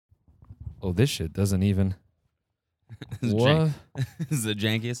Oh, this shit doesn't even. This is What? This is the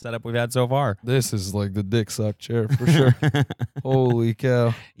jankiest setup we've had so far. This is like the dick suck chair for sure. Holy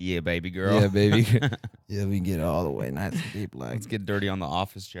cow. Yeah, baby girl. Yeah, baby. Yeah, we can get it all the way nice and deep. Like, Let's get dirty on the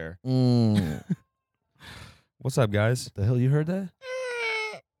office chair. What What's up, guys? the hell? You heard that?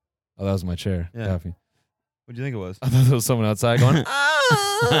 Oh, that was my chair. Yeah. Coffee. What do you think it was? I thought there was someone outside going,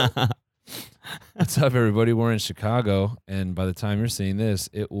 ah! What's up, everybody? We're in Chicago, and by the time you're seeing this,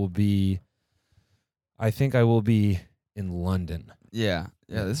 it will be, I think I will be in London. Yeah.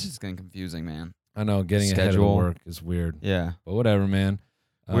 This is getting confusing, man. I know, getting ahead of Schedule. work is weird, Yeah. but whatever, man.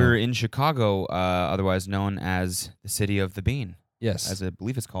 We're in Chicago, otherwise known as the City of the Bean, yes, as I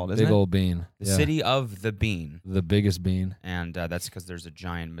believe it's called, isn't big it? old bean. The Yeah. City of the Bean. The biggest bean. And that's because there's a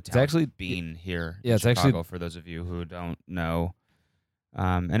giant metallic actually- bean here yeah, in it's actually- Chicago, for those of you who don't know.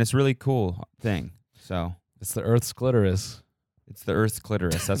 And it's a really cool thing. So It's the Earth's clitoris. it's the Earth's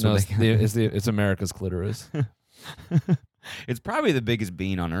clitoris. That's No, what it's America's clitoris. It's probably the biggest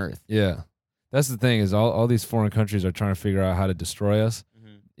bean on Earth. Yeah, that's the thing is all these foreign countries are trying to figure out how to destroy us.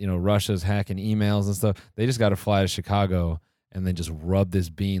 You know, Russia's hacking emails and stuff. They just got to fly to Chicago and then just rub this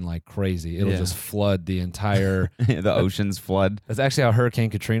bean like crazy. It'll Yeah. just flood the entire. The oceans flood. That's actually how Hurricane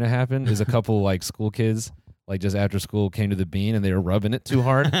Katrina happened. Is a couple like school kids like just after school came to the bean and they were rubbing it too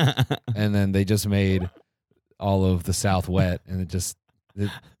hard, and then they just made all of the South wet, and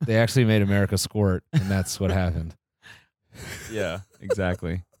they actually made America squirt, and that's what happened. Yeah,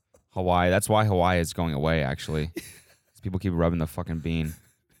 exactly. Hawaii. That's why Hawaii is going away, actually. People keep rubbing the fucking bean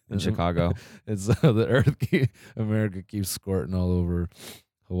in Chicago. It's America keeps squirting all over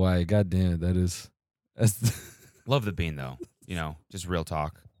Hawaii. God damn it, that's Love the bean, though. You know, just real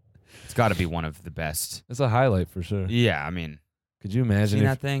talk. It's got to be one of the best. that's a highlight for sure. Yeah, I mean, Could you imagine seen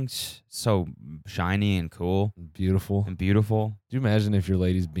if that thing? So shiny and cool beautiful? and beautiful. Do you imagine if your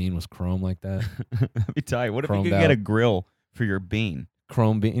lady's bean was chrome like that? Let me tell you, what if you Chromed could get out. a grill for your bean?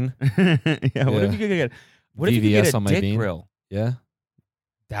 Chrome bean? Yeah, what if you could get? What if you could get VVS a on my dick bean? grill? Yeah,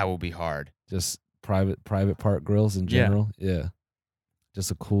 That would be hard. just private part grills in Yeah. general. Yeah,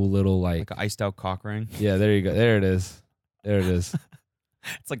 just a cool little Like an iced out cock ring. Yeah, there you go. There it is. There it is.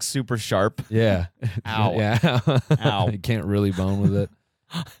 It's like super sharp. Yeah. Ow. Yeah. Ow. You can't really bone with it.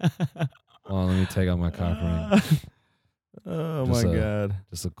 Well, let me take out my cock ring. Oh Just my a- god.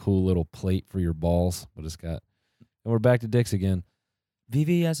 Just a cool little plate for your balls, but it's got. And we're back to dicks again.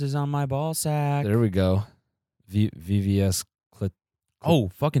 VVS is on my ball sack. There we go. VVS clit. Oh,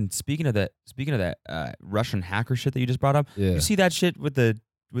 fucking speaking of that Russian hacker shit that you just brought up. Yeah. You see that shit with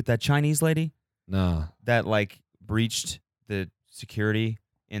that Chinese lady Nah. that like breached the security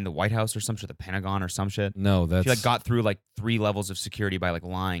in the White House or some shit, the Pentagon or some shit. No, that's. She like got through like 3 levels of security by like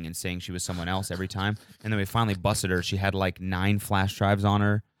lying and saying she was someone else every time. And then we finally busted her. She had like 9 flash drives on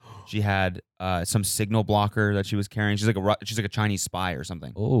her. She had some signal blocker that she was carrying. She's like a Chinese spy or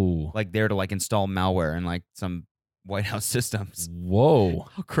something. Oh. Like there to like install malware in like some White House systems. Whoa.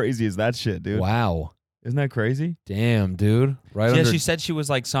 How crazy is that shit, dude? Wow. Isn't that crazy? Damn, dude. Right Yeah, under. she said she was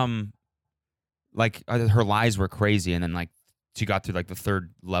like some, like her lies were crazy, and then like she got to like the 3rd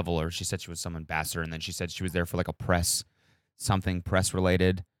level, or she said she was some ambassador, and then she said she was there for like a press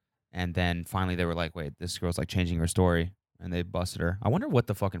related, and then finally they were like, wait, this girl's like changing her story, and they busted her. I wonder what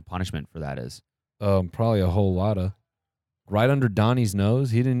the fucking punishment for that is. Probably a whole lot of. Right under Donnie's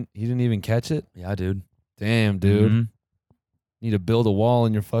nose. He didn't even catch it. Yeah, dude. Damn, dude. Mhm. Need to build a wall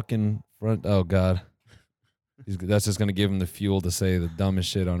in your fucking front. Oh God. That's just gonna give him the fuel to say the dumbest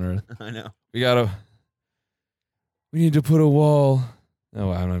shit on earth. I know. We need to put a wall.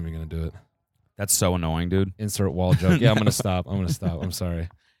 No, I'm not even gonna do it. That's so annoying, dude. Insert wall joke. Yeah, I'm gonna stop. I'm sorry.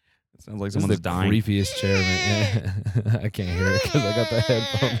 It sounds like This is someone's the dying. creepiest chair, man. I can't hear it because I got the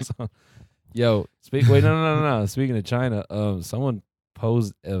headphones on. Yo, no. Speaking of China, someone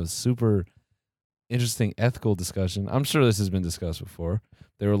posed a super interesting ethical discussion. I'm sure this has been discussed before.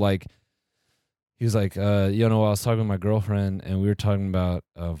 They were like, he was like, I was talking with my girlfriend and we were talking about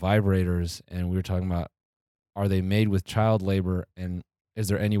vibrators, and we were talking about, are they made with child labor, and is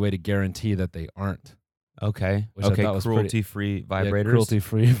there any way to guarantee that they aren't? Okay. Which I Okay. thought was pretty- Cruelty-free Yeah, vibrators.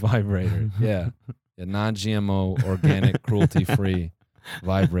 cruelty-free vibrator. Yeah. A non-GMO, organic, cruelty-free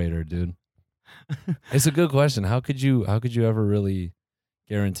vibrator, dude. It's a good question. How could you ever really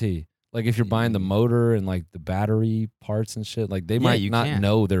guarantee? Like if you're buying the motor and like the battery parts and shit, like they might you not can't.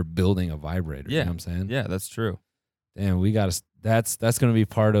 know they're building a vibrator. You Yeah. know what I'm saying? Yeah, that's true. Damn, we gotta. That's gonna be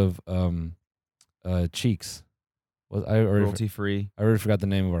part of Cheeks. I Cruelty-free. already forgot the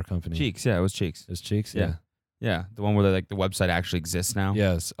name of our company. Cheeks. Yeah, it was Cheeks. It's Cheeks. Yeah. Yeah, the one where like the website actually exists now.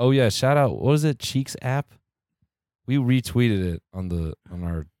 Yes. Oh yeah. Shout out. What was it? Cheeks app. We retweeted it on the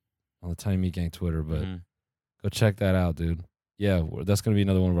the Tiny Meat Gang Twitter, but Mhm. go check that out, dude. Yeah, that's going to be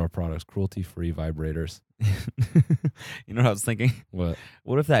another one of our products, cruelty-free vibrators. You know what I was thinking? What?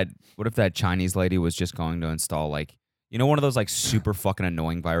 What if that Chinese lady was just going to install like, you know, one of those like super fucking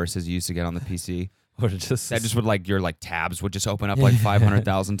annoying viruses you used to get on the PC? Or just That just would like your like tabs would just open up like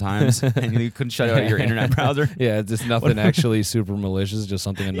 500,000 times and you couldn't shut out your internet browser. Yeah, it's just nothing actually super malicious, just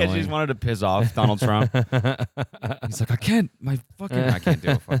something annoying. Yeah, she just wanted to piss off Donald Trump. He's like, I can't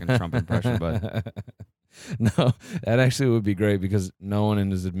do a fucking Trump impression, but no, that actually would be great because no one in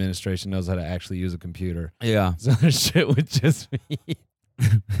his administration knows how to actually use a computer. yeah. So the shit would just be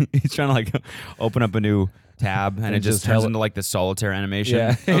He's trying to like open up a new tab and it just turns into like the solitaire animation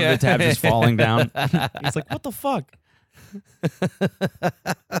of the tab just falling down. He's like, what the fuck?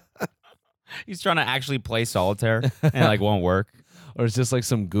 He's trying to actually play solitaire and it like won't work. Or it's just like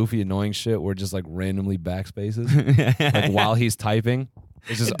some goofy annoying shit where it just like randomly backspaces like while he's typing.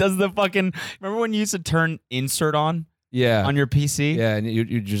 It's just It does the fucking, remember when you used to turn insert on yeah your PC? yeah, and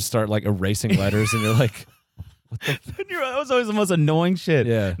you just start like erasing letters and you're like That was always the most annoying shit.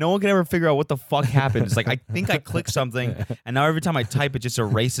 Yeah. No one can ever figure out what the fuck happened. It's like, I think I clicked something, and now every time I type, it just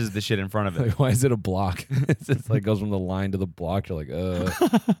erases the shit in front of it. like, why is it a block? It's just like goes from the line to the block. You're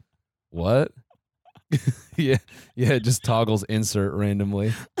like, what? yeah, it just toggles insert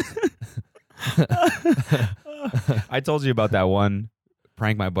randomly. I told you about that one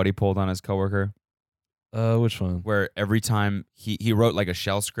prank my buddy pulled on his coworker, Which one? where every time he wrote like a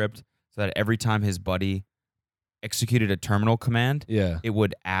shell script so that every time his buddy executed a terminal command, Yeah. it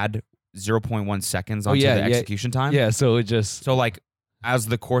would add 0.1 seconds onto the execution time. Yeah, so it just So like as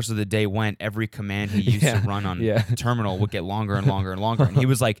the course of the day went, every command he used to run on terminal would get longer and longer and longer. And he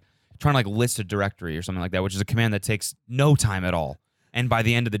was like trying to like list a directory or something like that, which is a command that takes no time at all. And by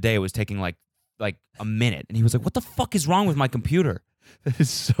the end of the day, it was taking like a minute. And he was like, what the fuck is wrong with my computer? that is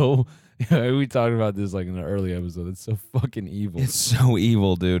so we talked about this like in the early episode. It's so fucking evil. It's so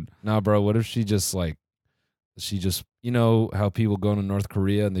evil, dude. Nah, bro, what if she just you know how people go to North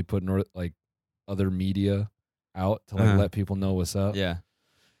Korea and they put like other media out to like let people know what's up? Yeah.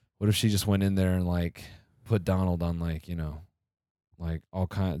 What if she just went in there and like put Donald on like, you know, like all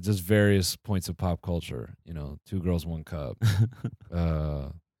kinds, just various points of pop culture, you know, 2 Girls, 1 Cup,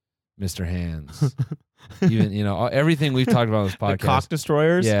 Mr. Hands, even, you know, everything we've talked about on this podcast. The cock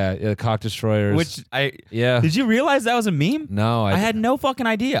destroyers? Yeah, cock destroyers. Which yeah. Did you realize that was a meme? No, I had no fucking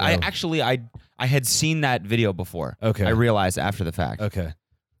idea. No. I had seen that video before. Okay. I realized after the fact. Okay.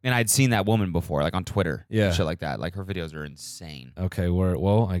 And I'd seen that woman before, like on Twitter. Yeah. And shit like that. Like her videos are insane. Okay.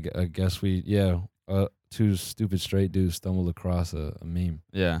 I guess two stupid straight dudes stumbled across a meme.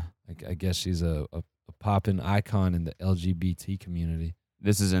 Yeah. I guess she's a poppin' icon in the LGBT community.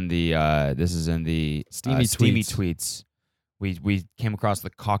 This is in the Steamy tweets. We came across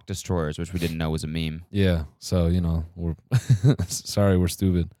the cock destroyers, which we didn't know was a meme. Yeah. So, you know, we're sorry, we're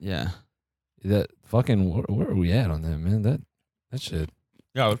stupid. Yeah. That fucking where are we at on that, man? That shit.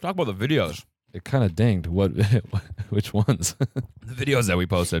 Yeah, let's talk about the videos. It kind of dinged. Which ones? The videos that we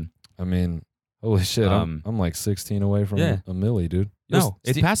posted. I mean, holy shit! I'm like 16 away from a milli, dude. No,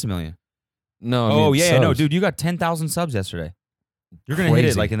 it's past 1 million. No. I mean, no, subs. dude, you got 10,000 subs yesterday. You're gonna hit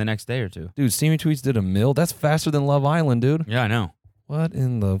it like in the next day or two. Dude, Steamy Tweets did 1 mil. That's faster than Love Island, dude. Yeah, I know. What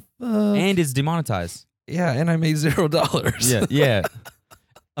in the fuck? And it's demonetized. Yeah, and I made $0. Yeah.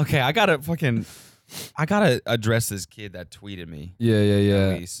 Okay, I gotta address this kid that tweeted me.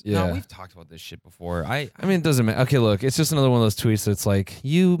 Yeah. No, we've talked about this shit before. I mean, it doesn't matter. Okay, look, it's just another one of those tweets that's like,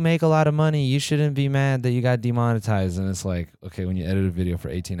 you make a lot of money, you shouldn't be mad that you got demonetized. And it's like, okay, when you edit a video for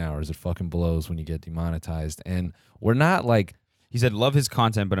 18 hours, it fucking blows when you get demonetized. And we're not like... He said, love his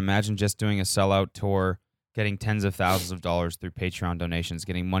content, but imagine just doing a sellout tour, getting tens of thousands of dollars through Patreon donations,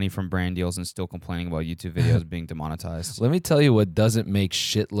 getting money from brand deals, and still complaining about YouTube videos being demonetized. Let me tell you what doesn't make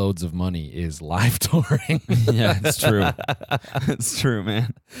shitloads of money is live touring. Yeah, it's true. It's true,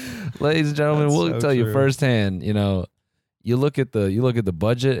 man. Ladies and gentlemen, we'll tell you firsthand, you know, you look at the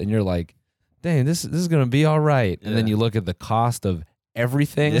budget and you're like, dang, this is going to be all right. And then you look at the cost of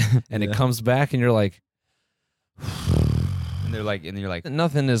everything and it comes back and you're like, and you're like,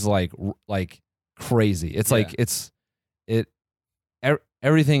 nothing is like crazy. It's like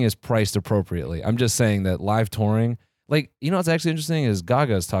everything is priced appropriately. I'm just saying that live touring, like, you know what's actually interesting is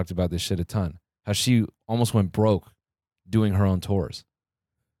Gaga's talked about this shit a ton. How she almost went broke doing her own tours.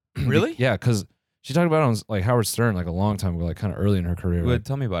 Really? Yeah, because she talked about it on like Howard Stern like a long time ago, like kind of early in her career. Good,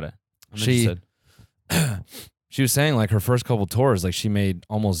 tell me about it. She was saying like her first couple tours, like she made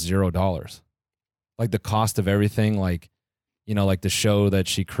almost $0. Like the cost of everything, like, you know, like the show that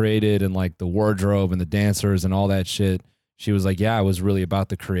she created and like the wardrobe and the dancers and all that shit. she was like, yeah, I was really about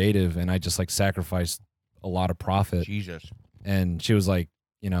the creative, and I just like sacrificed a lot of profit. Jesus. And she was like,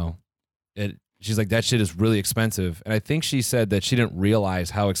 you know, she's like, that shit is really expensive. And I think she said that she didn't realize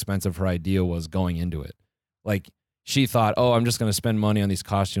how expensive her idea was going into it. Like, she thought, oh, I'm just going to spend money on these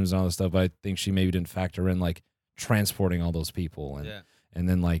costumes and all this stuff. But I think she maybe didn't factor in like transporting all those people and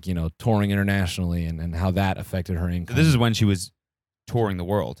then like, you know, touring internationally and how that affected her income. So this is when she was touring the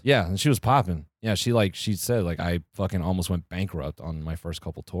world. Yeah, and she was popping. Yeah, she said like, I fucking almost went bankrupt on my first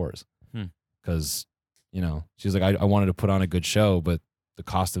couple tours because, you know, she's like, I wanted to put on a good show, but the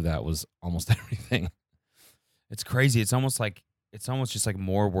cost of that was almost everything. It's crazy. It's almost just like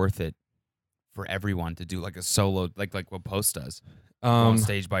more worth it for everyone to do like a solo, like what Post does. Go on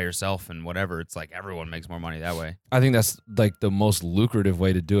stage by yourself and whatever. It's like everyone makes more money that way. I think that's like the most lucrative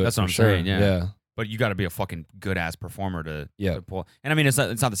way to do it. That's what I'm sure. saying. Yeah. Yeah. But you got to be a fucking good ass performer to pull. And I mean, it's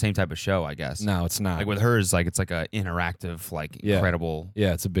not the same type of show, I guess. No, it's not. Like with hers, like it's like a interactive, like incredible.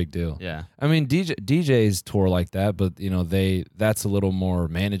 Yeah, it's a big deal. Yeah. I mean, DJs tour like that, but you know, that's a little more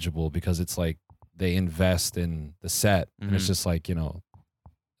manageable because it's like they invest in the set, and it's just like, you know,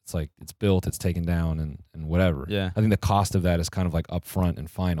 it's like it's built, it's taken down, and whatever. Yeah. I think the cost of that is kind of like upfront and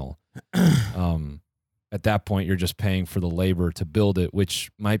final. At that point, you're just paying for the labor to build it,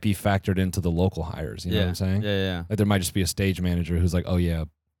 which might be factored into the local hires. You know what I'm saying? Yeah. Like there might just be a stage manager who's like, oh yeah,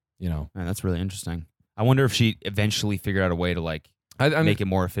 you know. Man, that's really interesting. I wonder if she eventually figured out a way to like make it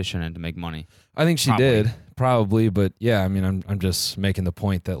more efficient and to make money. I think she did, probably, but yeah, I mean, I'm just making the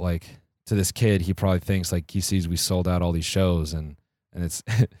point that like to this kid, he probably thinks like he sees we sold out all these shows and it's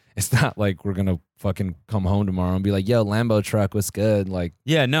it's not like we're gonna fucking come home tomorrow and be like, yo, Lambo truck was good. Like,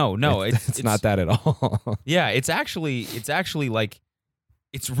 yeah, no, it's not that at all. Yeah, it's actually like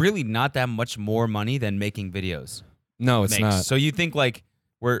it's really not that much more money than making videos. No, it's not. So you think like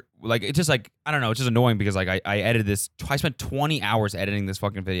we're like, it's just like, I don't know, it's just annoying because like I edited this. I spent 20 hours editing this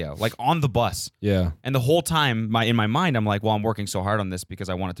fucking video, like on the bus. Yeah. And the whole time, in my mind, I'm like, well, I'm working so hard on this because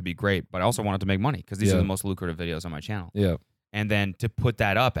I want it to be great, but I also want it to make money because these are the most lucrative videos on my channel. Yeah. And then to put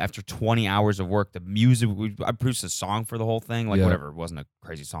that up after 20 hours of work, the music, I produced a song for the whole thing, like whatever. It wasn't a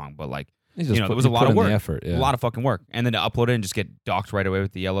crazy song, but like, you know, it was a lot of work, effort, a lot of fucking work. And then to upload it and just get docked right away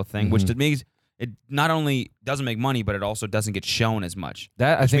with the yellow thing, which means it not only doesn't make money, but it also doesn't get shown as much.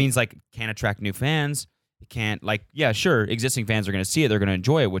 Which means like can't attract new fans. It can't like, yeah, sure, existing fans are going to see it. They're going to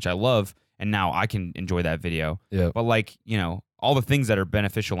enjoy it, which I love. And now I can enjoy that video. Yeah. But like, you know, all the things that are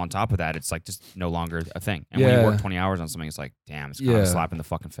beneficial on top of that, it's like just no longer a thing. And when you work 20 hours on something, it's like, damn, it's kind of a slap in the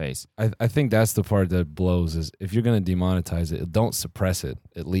fucking face. I think that's the part that blows is if you're going to demonetize it, don't suppress it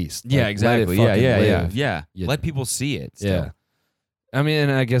at least. Yeah, like, exactly. Yeah. Yeah. Let people see it. Still. Yeah. I mean,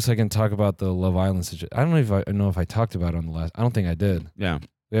 and I guess I can talk about the Love Island situation. I don't know if I talked about it on the last. I don't think I did. Yeah.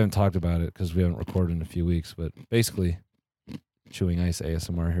 We haven't talked about it because we haven't recorded in a few weeks. But basically, chewing ice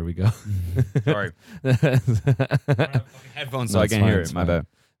ASMR. Here we go. Sorry. I don't have headphones, so I can't hear it. My bad.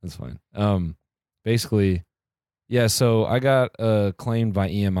 That's fine. Basically, yeah. So I got claimed by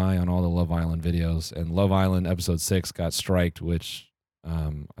EMI on all the Love Island videos, and Love Island episode 6 got striked, which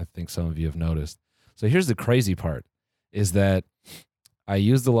I think some of you have noticed. So here's the crazy part: is that I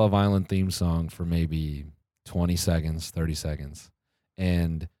used the Love Island theme song for maybe 20 seconds, 30 seconds,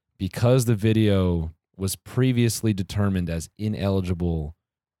 and because the video was previously determined as ineligible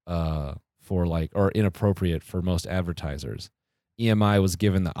for like, or inappropriate for most advertisers, EMI was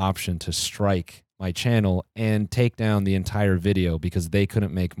given the option to strike my channel and take down the entire video because they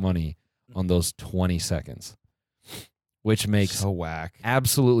couldn't make money on those 20 seconds, which makes so whack.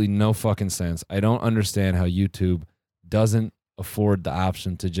 Absolutely no fucking sense. I don't understand how YouTube doesn't afford the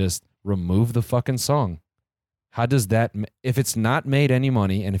option to just remove the fucking song. How does that, if it's not made any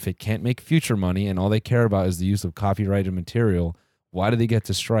money and if it can't make future money and all they care about is the use of copyrighted material, why do they get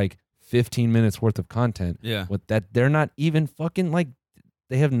to strike 15 minutes worth of content? Yeah. With that they're not even fucking like,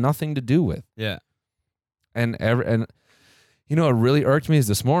 they have nothing to do with. Yeah. And you know, what really irked me is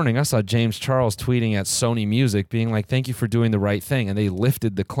this morning I saw James Charles tweeting at Sony Music being like, thank you for doing the right thing. And they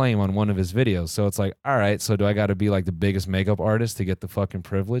lifted the claim on one of his videos. So it's like, all right, so do I got to be like the biggest makeup artist to get the fucking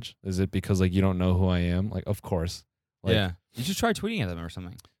privilege? Is it because like you don't know who I am? Like, of course. Like, yeah. You should try tweeting at them or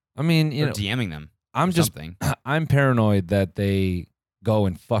something. I mean, you know, DMing them. I'm paranoid that they go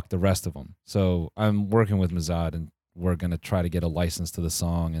and fuck the rest of them. So I'm working with Mazad and we're going to try to get a license to the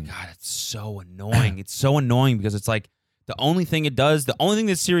song. And God, it's so annoying. It's so annoying because it's like, the only thing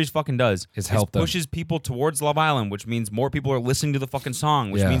this series fucking does is help them. Pushes people towards Love Island, which means more people are listening to the fucking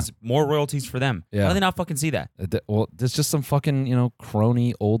song, which means more royalties for them. Yeah. How do they not fucking see that? Well, there's just some fucking, you know,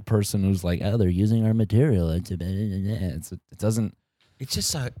 crony old person who's like, oh, they're using our material. It doesn't. It's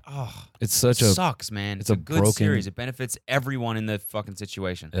just It's such it a sucks, man. it's It's a a good broken- series. It benefits everyone in the fucking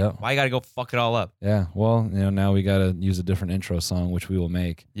situation. yeah. Why you gotta go fuck it all up? Yeah. Well, now we gotta use a different intro song, which we will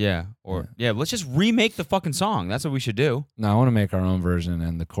make. Yeah. Or let's just remake the fucking song. That's what we should do. No, I want to make our own version,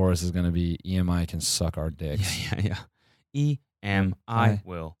 and the chorus is gonna be EMI can suck our dicks. Yeah. EMI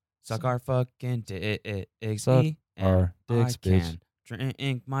will suck our fucking dicks. Suck our dicks, I bitch. can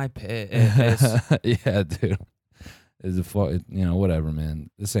drink my piss. Yeah, dude. Is whatever, man.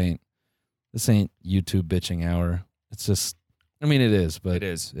 This ain't YouTube bitching hour. It's just, I mean, it is, but It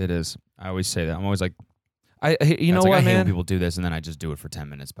is. I always say that. I'm always like, you know it's like, what, I hate when man? people do this, and then I just do it for 10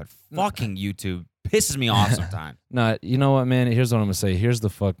 minutes. But fucking YouTube pisses me off sometimes. No, you know what, man? Here's what I'm gonna say. Here's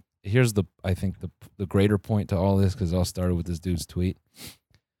the I think the greater point to all this, because it all started with this dude's tweet.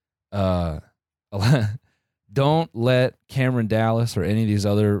 Don't let Cameron Dallas or any of these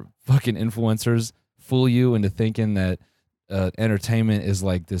other fucking influencers fool you into thinking that entertainment is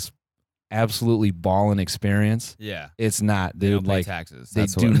like this absolutely ballin' experience. Yeah. It's not, They dude. don't pay Like taxes. they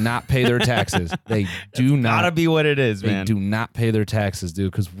That's do what- not pay their taxes. They do not. Gotta be what it is, They man. do not pay their taxes,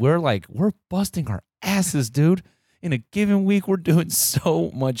 dude. Because we're busting our asses, dude. In a given week, we're doing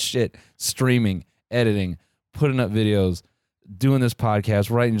so much shit: streaming, editing, putting up videos, doing this podcast,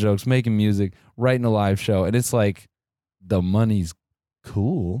 writing jokes, making music, writing a live show, and it's like the money's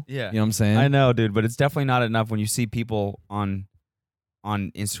cool. Yeah. You know what I'm saying? I know, dude, but it's definitely not enough when you see people on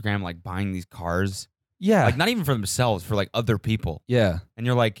Instagram like buying these cars, Yeah. like not even for themselves, for like other people, Yeah. and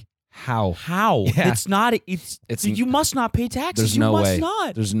you're like, How? how? Yeah. It's not. It's you must not pay taxes. There's You no must way.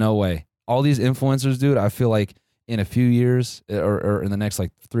 not. There's no way. All these influencers, dude, I feel like in a few years or in the next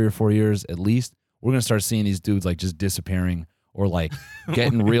like 3 or 4 years at least, we're gonna start seeing these dudes like just disappearing or like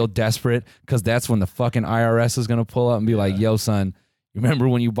getting real desperate, because that's when the fucking IRS is gonna pull up and be like, yo, son, you remember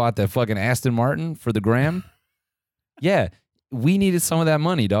when you bought that fucking Aston Martin for the gram? Yeah, we needed some of that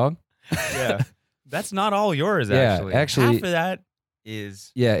money, dog. Yeah, that's not all yours. Yeah, actually- half of that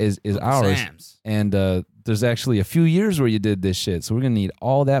is Yeah, is Uncle ours. Sam's. And there's actually a few years where you did this shit, so we're gonna need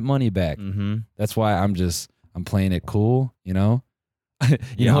all that money back. Mm-hmm. That's why I'm playing it cool, you know.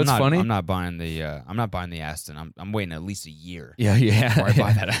 You know what's funny? I'm not buying the Aston. I'm waiting at least a year Yeah, before I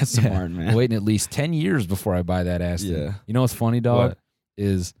buy that Aston Martin, man. I'm waiting at least 10 years before I buy that Aston. Yeah. You know what's funny, dog? What?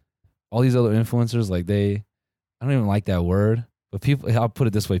 Is all these other influencers, like I don't even like that word, but I'll put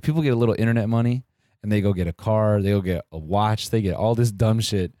it this way. People get a little internet money and they go get a car, they go get a watch, they get all this dumb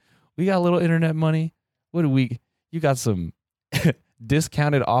shit. We got a little internet money. You got some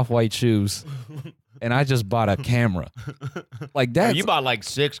discounted off-white shoes and I just bought a camera. Like that. You bought like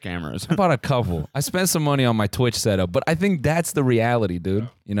 6 cameras. I bought a couple. I spent some money on my Twitch setup, but I think that's the reality, dude.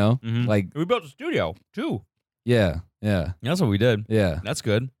 You know? Mhm. Like, We built a studio too. yeah. That's what we did. Yeah. That's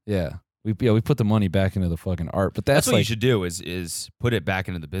good. Yeah. We put the money back into the fucking art. But That's that's what like, you should do is put it back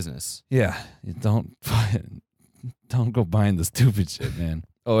into the business. yeah. You don't go buying the stupid shit, man.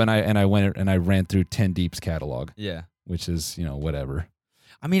 Oh, and I went and I ran through 10 Deep's catalog, Yeah. which is, whatever.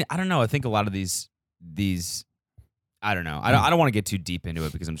 I mean, I don't know. I think a lot of these I don't know. I don't want to get too deep into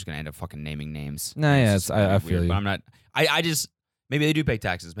it because I'm just gonna end up fucking naming names. Nah, yeah, just I gonna be feel weird, you. But I'm not. I just maybe they do pay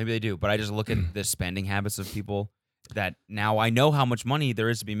taxes. Maybe they do. But I just look at the spending habits of people that now I know how much money there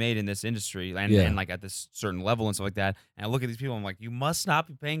is to be made in this industry and like at this certain level and stuff like that. And I look at these people, I'm like, you must not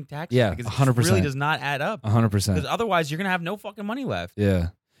be paying taxes. Yeah, because it 100%. just really does not add up. 100%. Because otherwise, you're gonna have no fucking money left. Yeah.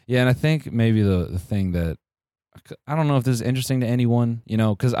 Yeah, and I think maybe the thing that I don't know if this is interesting to anyone,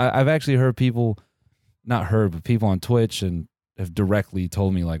 because I've actually heard people, not heard, but people on Twitch and have directly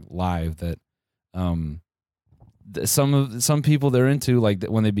told me like live that some people they're into like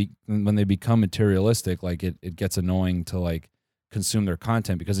when they become materialistic, like it gets annoying to like consume their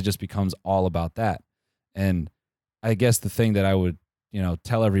content because it just becomes all about that. And I guess the thing that I would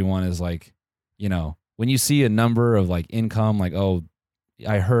tell everyone is like, when you see a number of like income, like, oh,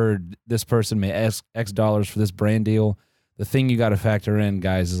 I heard this person made X dollars for this brand deal. The thing you got to factor in,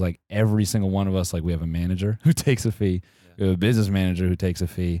 guys, is like every single one of us, like we have a manager who takes a fee. Yeah. We have a business manager who takes a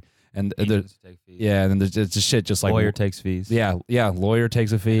fee. And Agents take fees. yeah, and then there's just shit just like Lawyer takes fees. Yeah, lawyer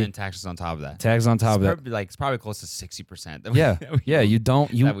takes a fee. And then taxes on top of that. Tags on top of that. It's probably close to 60%. Yeah, yeah.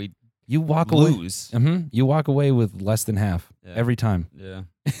 You walk away. lose. You walk away with less than half every time. Yeah.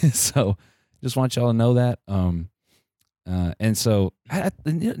 So, just want y'all to know that. And so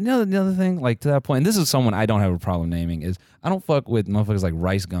the other thing, like to that point, and this is someone I don't have a problem naming, is I don't fuck with motherfuckers like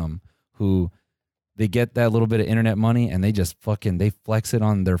Rice Gum who they get that little bit of internet money and they just they flex it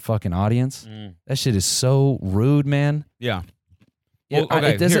on their fucking audience. That shit is so rude, man. Yeah. Yeah, Well,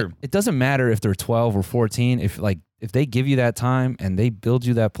 okay, it doesn't matter if they're 12 or 14. If they give you that time and they build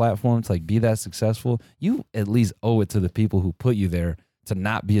you that platform to like be that successful, you at least owe it to the people who put you there to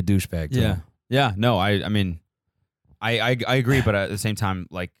not be a douchebag. To him. Yeah. No, I mean, I agree, but at the same time,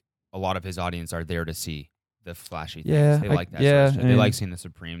 like a lot of his audience are there to see the flashy things. Yeah, They like that. yeah, sort of shit. I They mean- like seeing the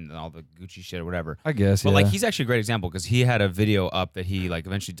Supreme and all the Gucci shit or whatever. I guess. But yeah. like, he's actually a great example because he had a video up that he like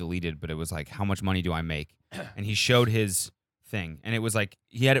eventually deleted, but it was like, how much money do I make? And he showed his thing, and it was like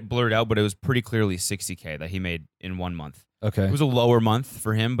he had it blurred out, but it was pretty clearly $60K that he made in 1 month. okay. It was a lower month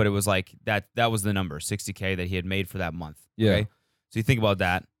for him, but it was like that was the number, $60K that he had made for that month. Yeah. Okay? So you think about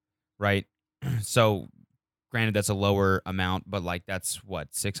that, right? So granted, that's a lower amount, but like that's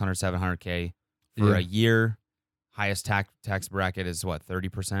what, 600, 700K for Yeah. a year. Highest tax bracket is what,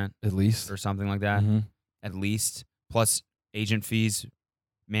 30% At least. or something like that, Mhm. at least, plus agent fees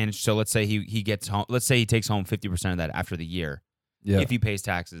managed. So let's say he gets home. Let's say he takes home 50% of that after the year. Yeah. If he pays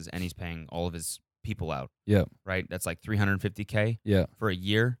taxes and he's paying all of his people out. Yeah. Right. That's like 350K Yeah. for a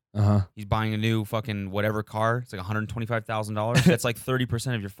year. Uh-huh. He's buying a new fucking whatever car. It's like $125,000. That's like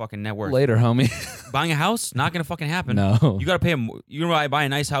 30% of your fucking net worth. Later, homie. Buying a house, not gonna fucking happen. No. You gotta pay you're gonna buy a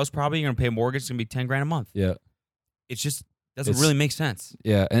nice house. Probably you're gonna pay a mortgage. It's gonna be $10,000 a month. Yeah. It's just doesn't It's- really make sense.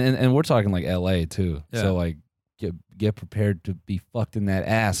 Yeah. And we're talking like LA too. Yeah. So like get prepared to be fucked in that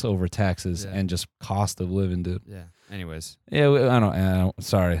ass over taxes Yeah. and just cost of living, dude. Yeah. Anyways, Yeah, I don't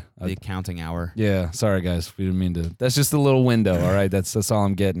sorry. the accounting hour. Yeah, sorry guys. We didn't mean to. That's just a little window, all right? That's all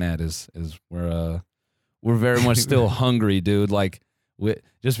I'm getting at is we're very much still hungry, dude. Like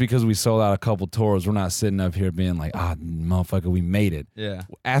just because we sold out a couple tours, we're not sitting up here being like, motherfucker, we made it. Yeah.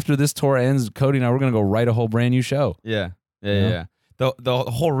 After this tour ends, Cody and I, we're gonna go write a whole brand new show. Yeah. Yeah. The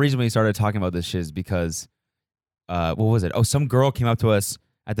whole reason we started talking about this shit is because what was it? Oh, some girl came up to us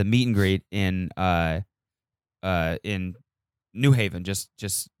at the meet and greet in New Haven, just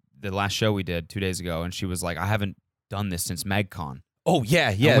the last show we did 2 days ago, and she was like, I haven't done this since MagCon. Oh yeah,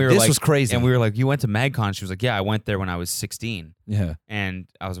 And we were this like- was crazy. And we were like, you went to MagCon? She was like, yeah, I went there when I was 16. yeah, And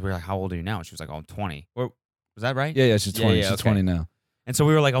we were like, how old are you now? And she was like, oh, I'm 20. Or, was that right? yeah. She's 20. Yeah, She's okay. 20 now. And so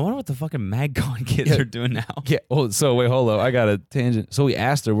we were like, I wonder what the fucking MagCon kids Yeah. are doing now. Yeah. Oh, so wait, hold up. I got a tangent. So we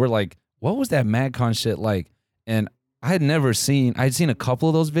asked her, we're like, what was that MagCon shit like? And I'd seen a couple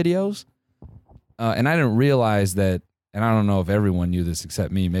of those videos, and I didn't realize that, and I don't know if everyone knew this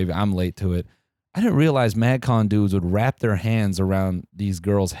except me, maybe I'm late to it. I didn't realize MagCon dudes would wrap their hands around these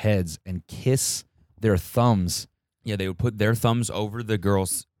girls' heads and kiss their thumbs. Yeah, they would put their thumbs over the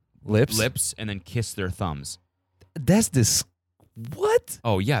girls' Lips? and then kiss their thumbs. That's what?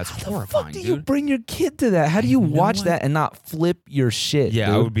 Oh, yeah, it's How the horrifying, fuck do you dude. bring your kid to that? How do you have no watch idea. that and not flip your shit? Yeah,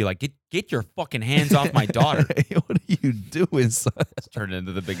 I dude? would be like, get your fucking hands off my daughter. What are you doing, son? Turned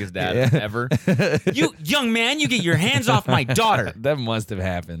into the biggest dad Yeah. ever. You young man, you get your hands off my daughter. That must have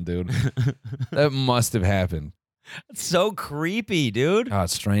happened, dude. That must have happened. It's so creepy, dude. Oh,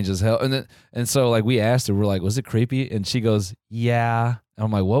 it's strange as hell. And so like we asked her, we're like, was it creepy? And she goes, yeah. And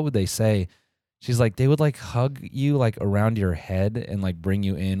I'm like, what would they say? She's like, they would like hug you like around your head and like bring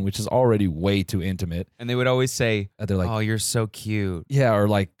you in, which is already way too intimate. And they would always say, They're like, oh, you're so cute. yeah, or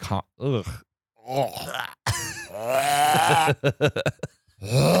like, ugh.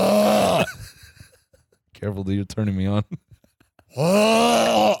 Careful, dude, you're turning me on.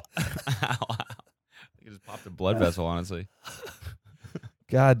 Ow. I just popped a blood vessel, honestly.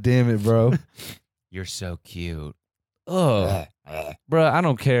 God damn it, bro. You're so cute. Ugh. Bro, I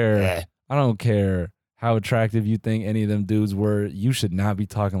don't care. I don't care how attractive you think any of them dudes were. You should not be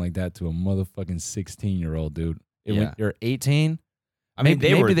talking like that to a motherfucking 16-year-old dude. When Yeah. you're 18. I mean,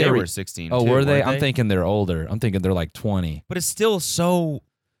 Maybe they they were were- 16. Oh, too, were they? weren't I'm thinking they're older. I'm thinking they're like 20. But it's still so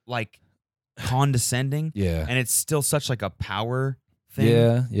like condescending, Yeah. and it's still such like a power thing.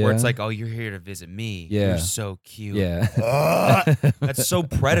 Yeah. Yeah. Where it's like, oh, you're here to visit me. Yeah. You're so cute. yeah. That's so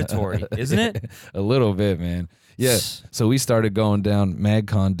predatory, isn't it? A little bit, man. Yeah. So we started going down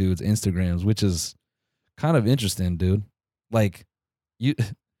MagCon dudes' Instagrams, which is kind of interesting, dude. Like,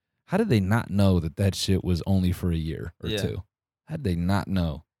 how did they not know that shit was only for a year or Yeah. two? How did they not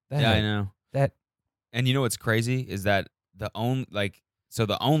know? Yeah, I know. That And you know what's crazy is that the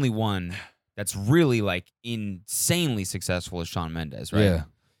only one that's really like insanely successful is Shawn Mendes, right? Yeah.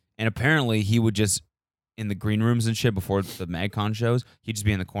 And apparently he would just in the green rooms and shit before the MagCon shows, he'd just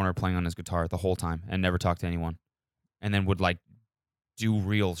be in the corner playing on his guitar the whole time and never talk to anyone. And then would like do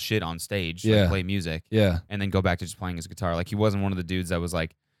real shit on stage, Yeah. like play music, Yeah. and then go back to just playing his guitar. Like he wasn't one of the dudes that was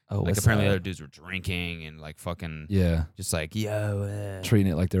like Oh, what's apparently that? other dudes were drinking and like fucking Yeah. just like yo. Treating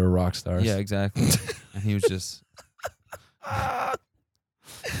it like they were rock stars. Yeah, exactly. And he was just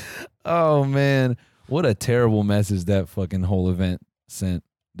Oh man, what a terrible message that fucking whole event sent,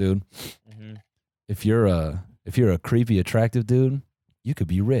 dude. Mhm. If you're a creepy attractive dude, you could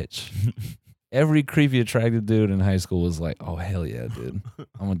be rich. every creepy attractive dude in high school was like, oh hell yeah, dude.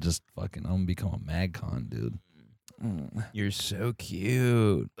 I'm gonna become a MagCon, dude. You're so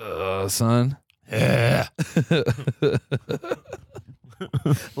cute. Son. Yeah.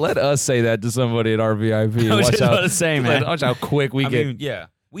 Let us say that to somebody at our VIP. Watch man. Watch how quick we get. Mean, yeah.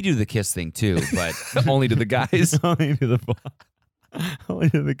 We do the kiss thing too, but only to the guys. only to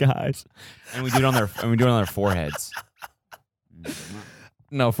the guys. And we do it on their foreheads.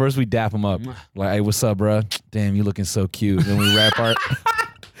 No, first we dap them up. Like, hey, what's up, bro? Damn, you looking so cute. Then we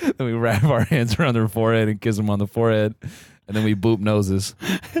wrap our hands around their forehead and kiss them on the forehead. And then we boop noses.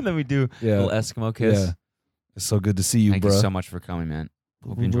 And then we do a little Eskimo kiss. Yeah. It's so good to see you, Thank bro. you so much for coming, man.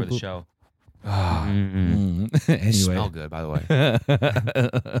 Hope you enjoy the show. Anyway. You smell good, by the way.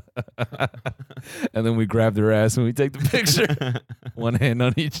 And then we grab their ass and we take the picture. One hand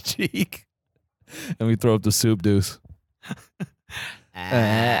on each cheek. And we throw up the soup deuce.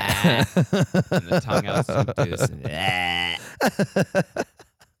 And the tongue out soup deuce.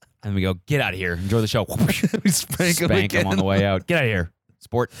 And we go, get out of here. Enjoy the show. We spank him on the way out. Get out of here.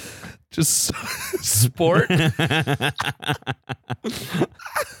 Sport. Just sport.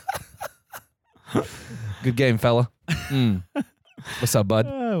 Good game, fella. What's up, bud?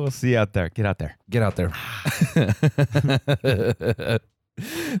 We'll see you out there. Get out there. Get out there.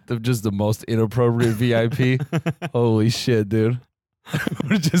 Just the most inappropriate VIP. Holy shit, dude.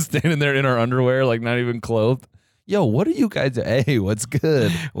 We're just standing there in our underwear, like not even clothed. Yo, what are you guys? Hey, what's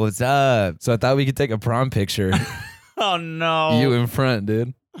good? What's up? So I thought we could take a prom picture. Oh, no. You in front,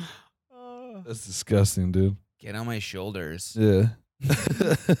 dude. That's disgusting, dude. Get on my shoulders. Yeah.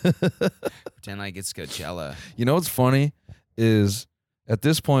 Pretend like it's Coachella. You know what's funny is at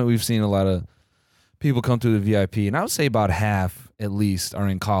this point we've seen a lot of people come through the VIP, and I would say about half at least are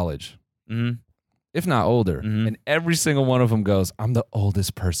in college, if not older. And every single one of them goes, "I'm the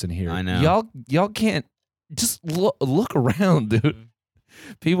oldest person here." I know. Y'all can't just look around, dude.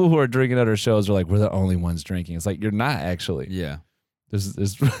 People who are drinking at our shows are like, "We're the only ones drinking." It's like you're not actually. Yeah.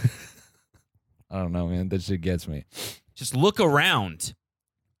 There's I don't know, man. That shit gets me. Just look around.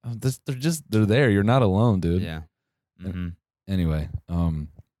 They're there. You're not alone, dude. Yeah. Anyway,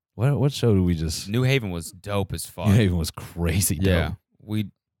 what show did we just? New Haven was dope as fuck. New Haven was crazy dope. Yeah.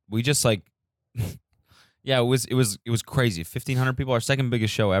 We just like yeah, it was crazy. 1,500 people, our second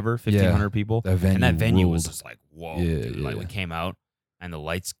biggest show ever. 1,500 people. That venue ruled. was just like, whoa. Dude. Like we came out and the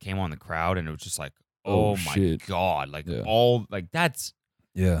lights came on the crowd and it was just like, oh my shit. God. Like all like that's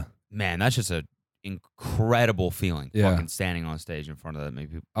man, that's just a incredible feeling. Fucking standing on stage in front of that many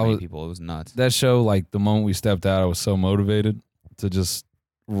people. It was nuts. That show, like the moment we stepped out, I was so motivated to just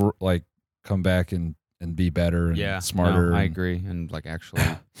like come back and be better and smarter. No, I agree. And like actually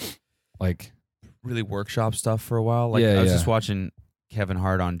like really workshop stuff for a while. Like I was just watching Kevin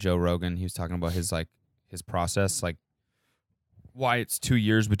Hart on Joe Rogan. He was talking about his process, like why it's 2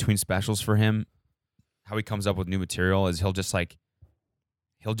 years between specials for him. How he comes up with new material is he'll just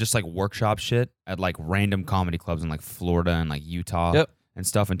workshop shit at like random comedy clubs in like Florida and like Utah and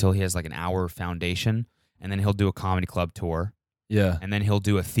stuff until he has like an hour foundation, and then he'll do a comedy club tour. Yeah. And then he'll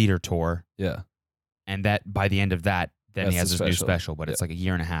do a theater tour. Yeah. And that by the end of that, then he has his new special, but it's like a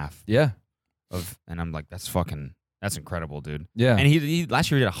year and a half. Yeah. And I'm like, that's incredible, dude. Yeah. And he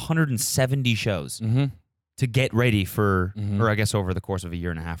last year he did 170 shows to get ready for, or I guess over the course of a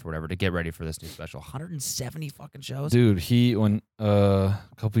year and a half or whatever, to get ready for this new special. 170 fucking shows. Dude, when a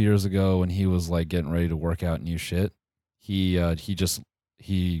couple years ago when he was like getting ready to work out new shit, he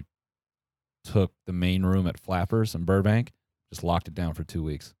took the main room at Flappers in Burbank, just locked it down for 2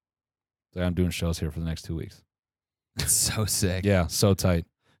 weeks. So I'm doing shows here for the next 2 weeks. It's so sick. Yeah, so tight.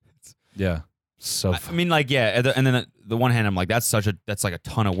 Yeah. So I mean, like, yeah, and then the one hand, I'm like, that's like a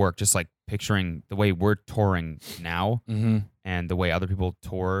ton of work. Just like picturing the way we're touring now and the way other people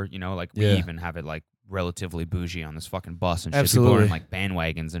tour. You know, like we even have it like relatively bougie on this fucking bus and shit. Absolutely. People are in like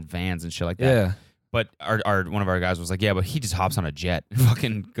bandwagons and vans and shit like that. Yeah. But our one of our guys was like, yeah, but he just hops on a jet and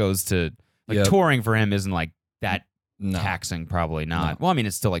fucking goes to like touring for him isn't like that taxing. Probably not. No. Well, I mean,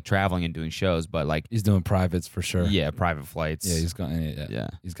 it's still like traveling and doing shows, but like he's doing privates for sure. Yeah, private flights. Yeah, he's got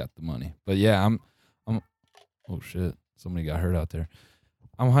he's got the money. But yeah, I'm oh shit, somebody got hurt out there.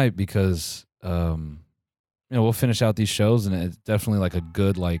 I'm hyped because we'll finish out these shows and it's definitely like a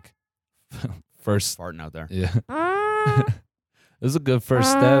good like first farting out there. Yeah. This is a good first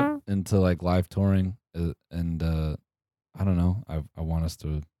step into like live touring and I don't know. I want us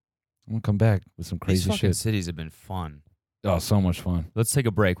to I'm gonna come back with some crazy These fucking shit. cities have been fun. Oh, so much fun. Let's take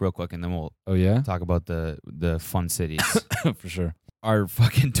a break real quick and then we'll talk about the fun cities. For sure. Our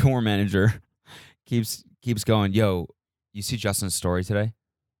fucking tour manager keeps going, yo, you see Justin's story today?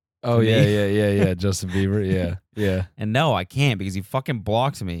 Oh to me. yeah. Justin Bieber, yeah. And no, I can't because he fucking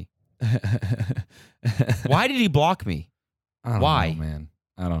blocks me. Why did he block me? I don't Why? know, man.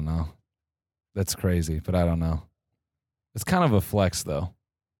 I don't know. That's crazy, but I don't know. It's kind of a flex, though.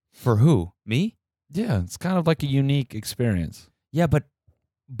 For who? Me? Yeah, it's kind of like a unique experience. Yeah, but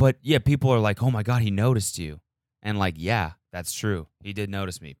yeah, people are like, oh my God, he noticed you. And like, yeah, that's true. He did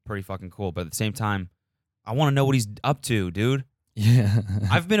notice me. Pretty fucking cool. But at the same time, I want to know what he's up to, dude. Yeah.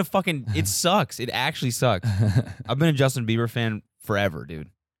 I've been it sucks. It actually sucks. I've been a Justin Bieber fan forever, dude.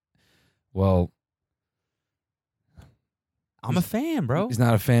 Well, I'm a fan, bro. he's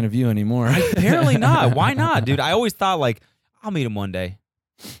not a fan of you anymore. Apparently not. Why not, dude? I always thought like, I'll meet him one day.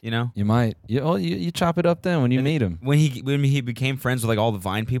 You know? You might. You chop it up then when you meet him. When he became friends with like all the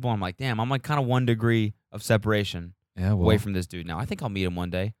Vine people, I'm like, damn, I'm like kind of 1 degree of separation away from this dude now. I think I'll meet him one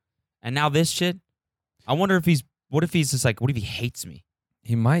day. And now this shit, I wonder if what if he's just like, what if he hates me?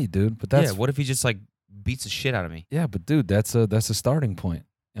 He might, dude. But that's what if he just like beats the shit out of me? Yeah, but dude, that's a starting point.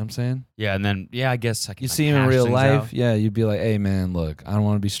 You know what I'm saying? Yeah, and then I guess I can You like, see him in hash real things life, out. yeah, you'd be like, hey man, look, I don't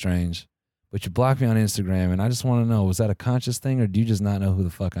want to be strange, but you blocked me on Instagram, and I just want to know, was that a conscious thing, or do you just not know who the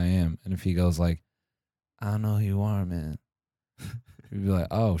fuck I am? And if he goes like, I don't know who you are, man, you'd be like,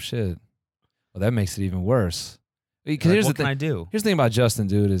 oh shit, well that makes it even worse. Because Like, here's what the can thing. I do? Here's the thing about Justin,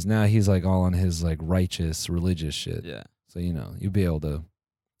 dude, is now he's like all on his like righteous, religious shit. Yeah. So you'll be able to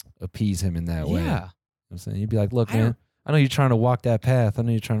appease him in that way. You know Yeah. what I'm saying? You'd be like, look, I man, don't- I know you're trying to walk that path. I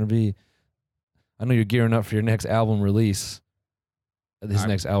know you're gearing up for your next album release. His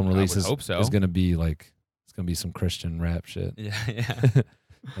next album release would hope so. is gonna be like, it's gonna be some Christian rap shit. Yeah, yeah.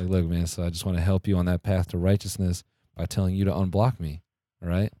 Like, look, man, so I just want to help you on that path to righteousness by telling you to unblock me, all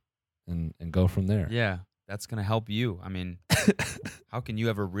right? And go from there. Yeah. That's gonna help you. I mean, how can you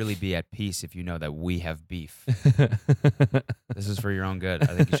ever really be at peace if you know that we have beef? This is for your own good. I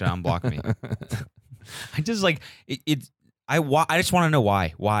think you should unblock me. I just like I just want to know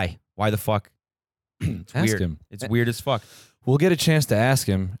why. Why the fuck? It's Ask weird. him. It's weird as fuck. We'll get a chance to ask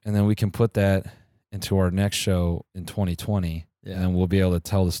him, and then we can put that into our next show in 2020, Yeah. and then we'll be able to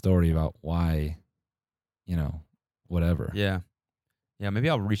tell the story about why, whatever. Yeah. Yeah, maybe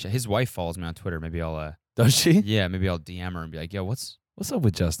I'll reach out. His wife follows me on Twitter. Maybe I'll Does she? maybe I'll DM her and be like, yo, what's What's up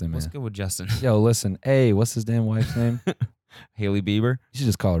with Justin, man? what's good with Justin? Yo, listen. Hey, what's his damn wife's name? Haley Bieber. You should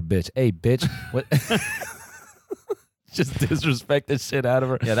just call her bitch. Hey, bitch. What? Just disrespect the shit out of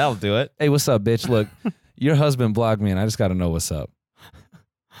her. Yeah, that'll do it. Hey, what's up, bitch? Look, your husband blocked me, and I just got to know what's up.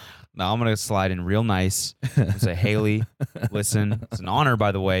 Now I'm gonna slide in real nice and say, Haley, listen, it's an honor,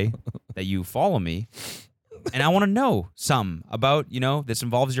 by the way, that you follow me. And I want to know something about, this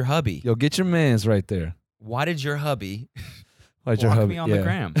involves your hubby. Yo, get your mans right there. Why did your hubby Why'd block me on the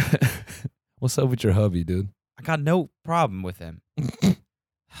gram? What's up with your hubby, dude? I got no problem with him.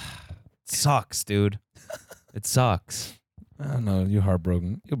 Sucks, dude. It sucks. I don't know. You're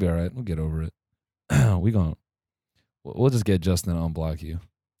heartbroken. You'll be all right. We'll get over it. We'll just get Justin to unblock you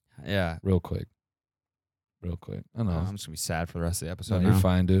Yeah. real quick. I know. I'm just gonna be sad for the rest of the No, episode. you're now.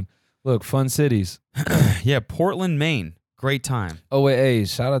 fine, dude. Look, fun cities. Yeah, Portland, Maine. Great time. Oh, wait, hey,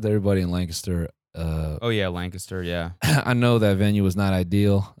 shout out to everybody in Lancaster. Oh yeah, Lancaster. Yeah. I know that venue was not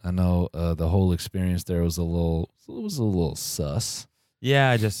ideal. I know the whole experience there was a little sus.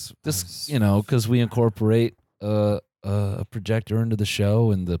 Yeah, just Because we incorporate a projector into the show,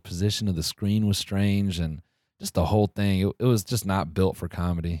 and the position of the screen was strange, and just the whole thing. It was just not built for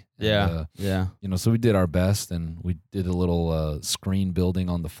comedy. Yeah. And, yeah. so we did our best, and we did a little screen building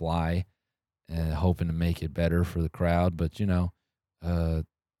on the fly, and hoping to make it better for the crowd. But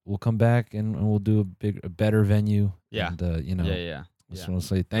we'll come back and we'll do a better venue. Yeah. And, Yeah. just want to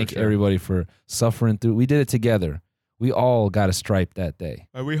say thank sure. everybody for suffering through. We did it together. We all got a stripe that day.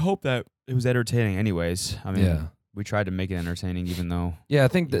 We hope that it was entertaining. Anyways, I mean, Yeah. we tried to make it entertaining, even though. Yeah, I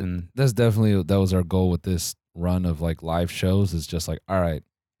think that even that was our goal with this run of like live shows. Is just like, all right,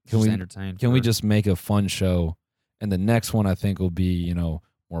 can just we entertain? can we just make a fun show? And the next one I think will be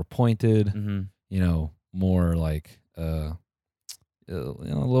more pointed, Mm-hmm. more like a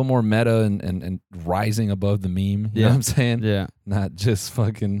little more meta and rising above the meme. You know what I'm saying? Yeah. Not just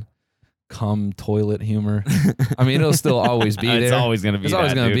fucking cum toilet humor. I mean, it'll still always be there. It's always gonna be. It's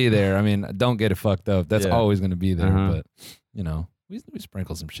always gonna be there. I mean, don't get it fucked up. That's Yeah. always gonna be there. Uh-huh. But we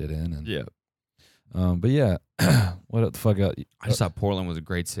sprinkle some shit in. And Yeah. but yeah, what the fuck? I just thought Portland was a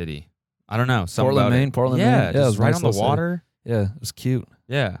great city. I don't know. Something Portland, about it. Maine. Portland, Yeah, Maine. Yeah, it just was a right nice on the little city. water. Yeah, it was cute.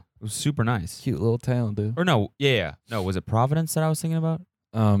 Yeah, it was super nice. Cute little town, dude. Or no, yeah. No, was it Providence that I was thinking about?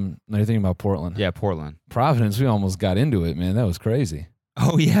 No, you're thinking about Portland. Yeah, Portland. Providence, we almost got into it, man. That was crazy.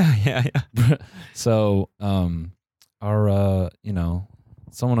 Oh yeah. So, our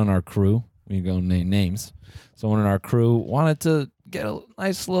someone on our crew, we go name names. Someone in our crew wanted to get a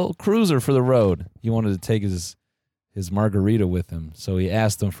nice little cruiser for the road. He wanted to take his margarita with him, so he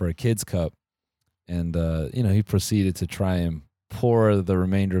asked him for a kid's cup, and he proceeded to try and pour the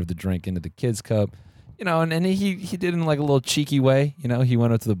remainder of the drink into the kid's cup. And he did it in like a little cheeky way. He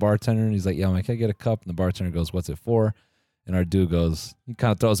went up to the bartender and he's like, "Yo, man, can I get a cup?" And the bartender goes, "What's it for?" And our dude goes, he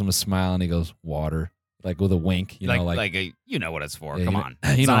kind of throws him a smile and he goes, "Water," like with a wink. You know what it's for. Yeah, Come on,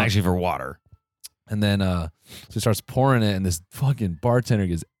 it's not actually for water. And then so he starts pouring it, and this fucking bartender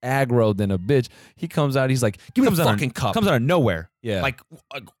gets aggroed than a bitch. He comes out, he's like, "Give me the fucking cup." Comes out of nowhere. Yeah. Like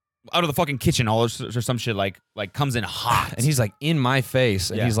out of the fucking kitchen, or some shit like comes in hot. And he's like in my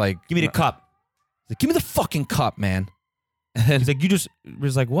face, and he's like, "Give me the cup." He's like, "Give me the fucking cup, man." And he's like,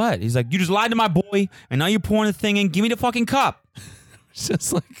 he's like, "What?" He's like, "You just lied to my boy, and now you're pouring the thing in. Give me the fucking cup." It's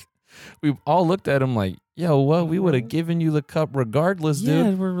just like, we all looked at him like, "Yo, what? We would have given you the cup regardless, dude."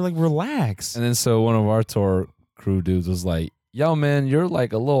 Yeah, we're like, relax. And then so one of our tour crew dudes was like, "Yo, man, you're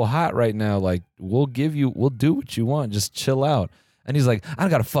like a little hot right now. Like, we'll do what you want. Just chill out." And he's like, "I don't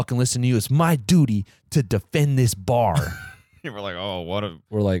gotta fucking listen to you. It's my duty to defend this bar." We're like, "Oh, what a..."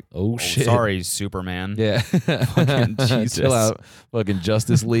 We're like, "Oh shit. Sorry, Superman." Yeah. Fucking Jesus. Chill out. Fucking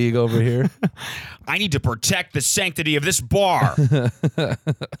Justice League over here. I need to protect the sanctity of this bar.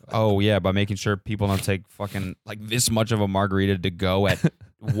 Oh, yeah, by making sure people don't take fucking like this much of a margarita to go at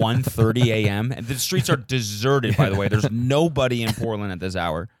 1:30 a.m. And the streets are deserted, by the way. There's nobody in Portland at this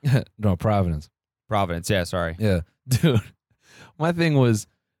hour. No, Providence. Providence, yeah, sorry. Yeah. Dude, my thing was,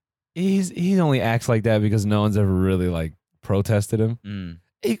 he only acts like that because no one's ever really like protested him.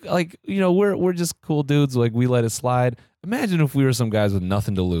 We're just cool dudes. Like, we let it slide. Imagine if we were some guys with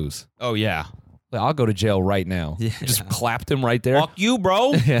nothing to lose. Oh yeah, like, I'll go to jail right now. Yeah. Just clapped him right there. Fuck you,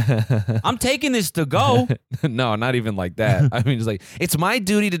 bro. Yeah. I'm taking this to go. No, not even like that. I mean, it's like, it's my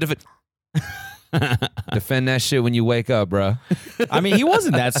duty to defend that shit when you wake up, bro. I mean, he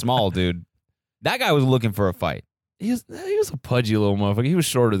wasn't that small, dude. That guy was looking for a fight. He was a pudgy little motherfucker. He was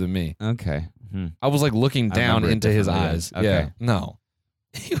shorter than me. Okay. I was like looking down into his eyes. Okay. Yeah. No.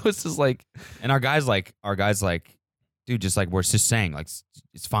 He was just like, and our guys like, dude, just like, we're just saying, like,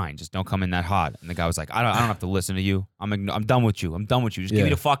 it's fine. Just don't come in that hot. And the guy was like, I don't have to listen to you. I'm done with you. I'm done with you. Just give me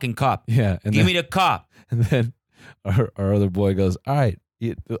the fucking cup. Yeah. Give me the cup. And then our other boy goes, "All right.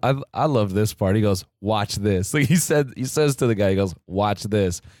 I love this part." He goes, "Watch this." Like he says to the guy, he goes, "Watch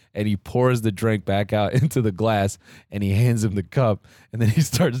this." And he pours the drink back out into the glass, and he hands him the cup, and then he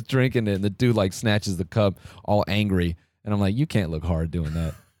starts drinking it, and the dude like snatches the cup all angry. And I'm like, you can't look hard doing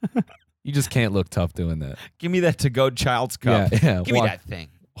that. You just can't look tough doing that. Give me that to-go child's cup. Yeah. Give me that thing.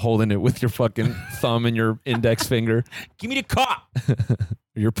 Holding it with your fucking thumb and your index finger. Give me the cup.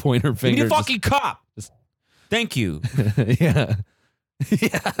 Your pointer finger. Give me the fucking cup. Thank you. Yeah.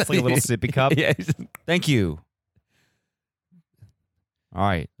 Yeah. It's like a little sippy cup. Yeah. Thank you. All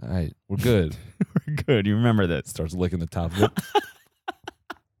right. We're good. We're good. You remember that. Starts licking the top of it.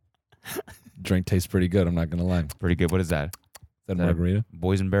 Drink tastes pretty good. I'm not going to lie. Pretty good. What is that? Is that a margarita?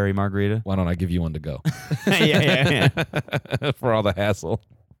 Boysenberry margarita? Why don't I give you one to go? Yeah. For all the hassle.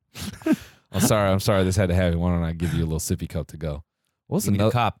 I'm sorry this had to happen. Why don't I give you a little sippy cup to go? What's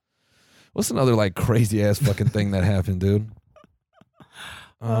another like crazy ass fucking thing that happened, dude?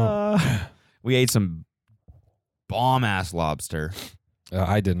 We ate some bomb ass lobster.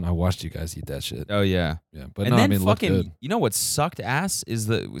 I didn't. I watched you guys eat that shit. Oh yeah, yeah. But and no, then I mean, fucking, good. You know what sucked ass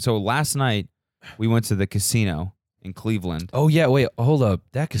is so last night we went to the casino in Cleveland. Oh yeah, wait, hold up.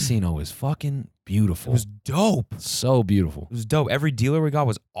 That casino is fucking beautiful. It was dope. So beautiful. It was dope. Every dealer we got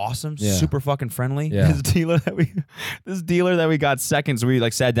was awesome. Yeah. Super fucking friendly. Yeah. This dealer that we got second, so we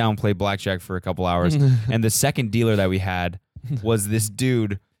like sat down and played blackjack for a couple hours. And the second dealer that we had was this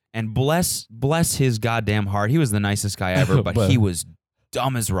dude. And bless his goddamn heart. He was the nicest guy ever, but he was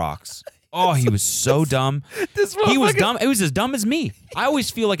dumb as rocks. Oh, he was so dumb. He was dumb. It was as dumb as me. I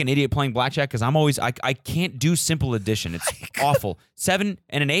always feel like an idiot playing blackjack because I can't do simple addition. It's awful. 7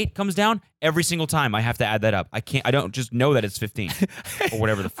 and an 8 comes down every single time. I have to add that up. I don't just know that it's 15 or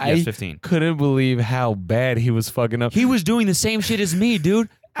whatever it's 15. Couldn't believe how bad he was fucking up. He was doing the same shit as me, dude.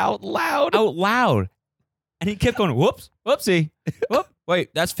 Out loud. And he kept going, whoopsie. Whoop.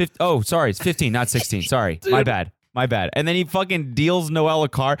 Wait, that's 15. Oh, sorry. It's 15, not 16. Sorry. Dude. My bad. And then he fucking deals Noel a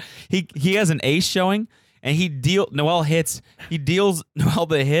card. He has an ace showing, and Noel hits. He deals Noel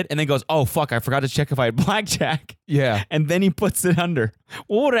the hit, and then goes, "Oh, fuck, I forgot to check if I had blackjack." Yeah. And then he puts it under.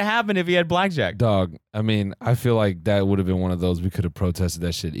 What would have happened if he had blackjack? Dog, I mean, I feel like that would have been one of those we could have protested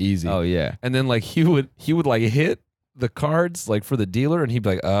that shit easy. Oh, yeah. And then, like, he would like hit the cards, like, for the dealer, and he'd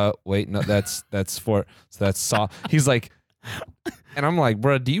be like, wait, no, that's for, so that's soft. He's like, And I'm like,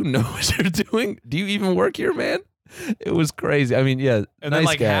 bro, do you know what you're doing? Do you even work here, man? It was crazy. I mean, yeah. And nice then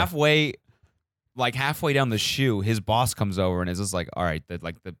like guy. halfway down the shoe, his boss comes over and is just like, all right,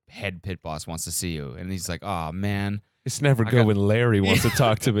 the head pit boss wants to see you. And he's like, oh, man. It's never good when Larry wants to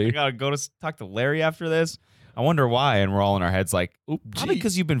talk to I me. got to go to talk to Larry after this. I wonder why. And we're all in our heads like, probably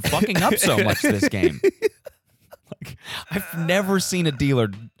because you've been fucking up so much this game. Like, I've never seen a dealer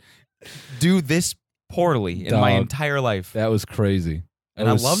do this poorly in my entire life. That was crazy. And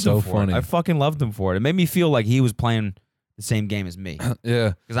I loved him for it. I fucking loved him for it. It made me feel like he was playing the same game as me.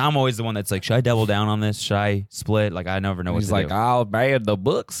 Yeah. Because I'm always the one that's like, should I double down on this? Should I split? Like, I never know what to do. He's like, oh, man, the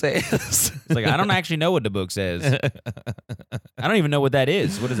book says. It's like, I don't actually know what the book says. I don't even know what that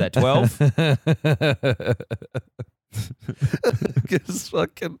is. What is that, 12?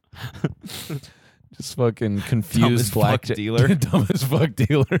 Just fucking confused blackjack dealer. Dumb as fuck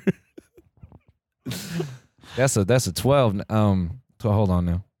dealer. That's a 12. Hold on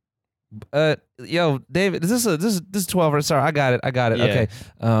now. Yo, David, is this 12? Sorry, I got it. Yeah. Okay.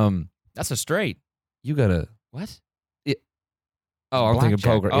 That's a straight. You gotta What? Oh, I'm thinking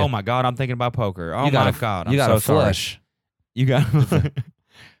Blackjack. poker. Oh Yeah. my god, I'm thinking about poker. Oh You my gotta- god, you I'm got so a flush. sorry. You got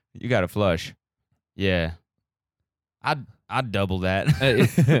you got a flush. Yeah. I'd double that.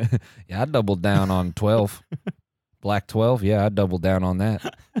 Yeah, I doubled down on 12. Black 12. Yeah, I doubled down on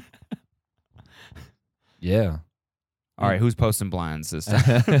that. Yeah. All right, who's posting blinds this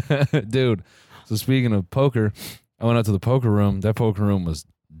time? Dude, so speaking of poker, I went out to the poker room. That poker room was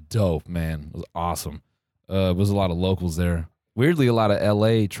dope, man. It was awesome. It was a lot of locals there. Weirdly, a lot of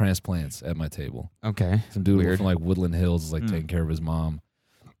LA transplants at my table. Okay. Some dude Weird. from like Woodland Hills is like taking care of his mom.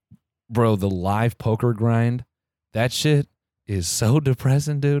 Bro, the live poker grind, that shit is so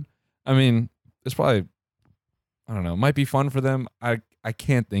depressing, dude. I mean, it's probably, I don't know, it might be fun for them. I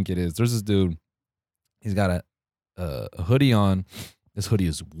can't think it is. There's this dude, he's got a hoodie on. This hoodie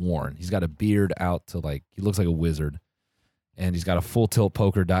is worn. He's got a beard out to like, he looks like a wizard. And he's got a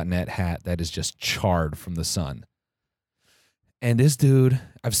fulltiltpoker.net hat that is just charred from the sun. And this dude,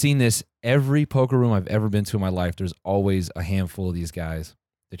 I've seen this every poker room I've ever been to in my life. There's always a handful of these guys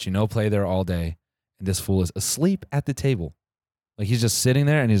that you know play there all day. And this fool is asleep at the table. Like he's just sitting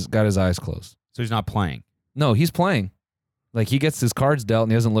there and he's got his eyes closed. So he's not playing. No, he's playing. Like he gets his cards dealt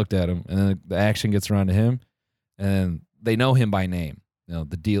and he hasn't looked at them. And then the action gets around to him. And they know him by name. You know,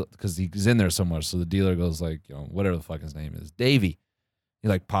 the deal, because he's in there so much. So the dealer goes like, you know, whatever the fuck his name is, Davey. He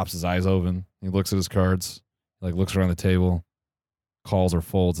like pops his eyes open. He looks at his cards. He like looks around the table, calls or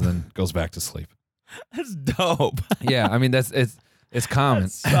folds, and then goes back to sleep. That's dope. Yeah, I mean it's common.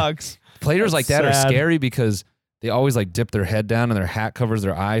 That sucks. Players That's like that sad. are scary because they always like dip their head down and their hat covers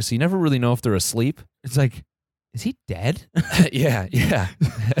their eyes, so you never really know if they're asleep. It's like, is he dead? Yeah.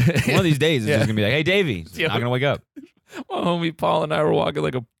 One of these days, it's Yeah. just gonna be like, hey, Davey, Yeah. not gonna wake up. My homie Paul and I were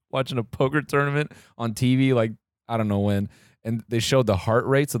watching a poker tournament on TV, like I don't know when, and they showed the heart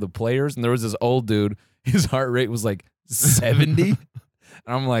rates of the players, and there was this old dude, his heart rate was like 70, and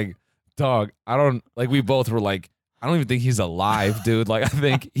I'm like, dog, I don't like. We both were like, I don't even think he's alive, dude. Like I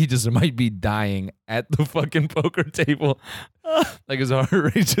think he just might be dying at the fucking poker table. Like his heart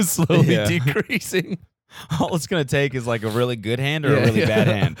rate just slowly Yeah. decreasing. All it's gonna take is like a really good hand or a really bad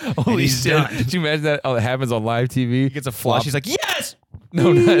hand. Holy he's shit! done. Did you imagine that? Oh, it happens on live TV. He gets a flush. He's like, yes.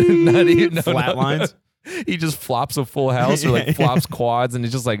 No, not even no, Flat no, lines. no. He just flops a full house or like Yeah. flops quads, and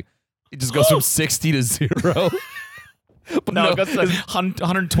it's just like it just goes from 60 to 0. But No, it goes to like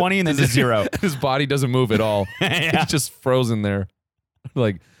 120 and then to 0. His body doesn't move at all. Yeah. He's just frozen there.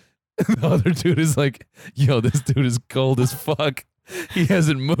 Like the other dude is like, yo, this dude is cold as fuck. He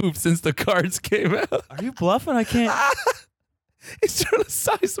hasn't moved since the cards came out. Are you bluffing? I can't. He's trying to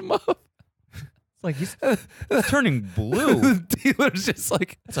size him up. It's like he's turning blue. The dealer's just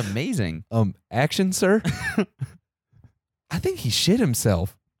like, That's amazing. action, sir? I think he shit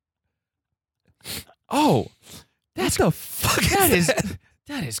himself. Oh, that's the fuck.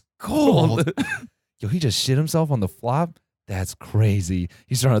 That is cold. Yo, he just shit himself on the flop. That's crazy.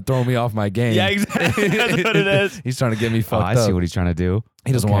 He's trying to throw me off my game. Yeah, exactly. That's what it is. He's trying to get me fucked I up. see what he's trying to do.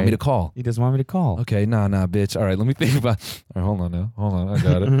 He doesn't want Okay. me to call. He doesn't want me to call. Okay, nah, bitch. All right, let me think about. All right, hold on now. Hold on, I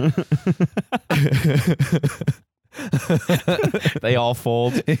got it. They all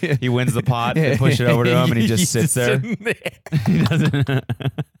fold. He wins the pot. They push it over to him, and he just sits there. He doesn't.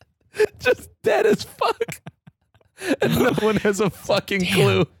 Just dead as fuck. And no one has a fucking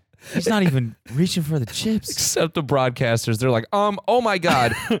clue. He's not even reaching for the chips. Except the broadcasters. They're like, oh my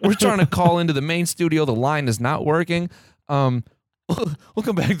God, we're trying to call into the main studio. The line is not working. We'll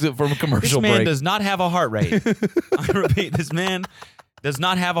come back from a This commercial man break. does not have a heart rate. I repeat, this man Does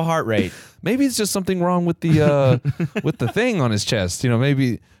not have a heart rate. Maybe it's just something wrong with the thing on his chest. You know,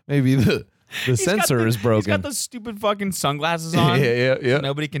 maybe the sensor is broken. He's got those stupid fucking sunglasses on. Yeah. So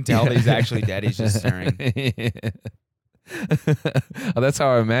nobody can tell that he's actually dead. He's just staring. That's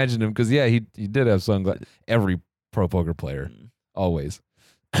how I imagined him. Because he did have sunglasses. Every pro poker player, always.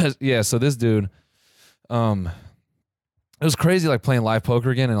 Yeah. So this dude, it was crazy. Like playing live poker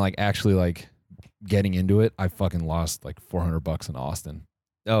again and like actually like getting into it. I fucking lost like $400 in Austin.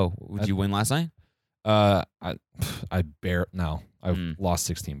 Oh, did you win last night? I lost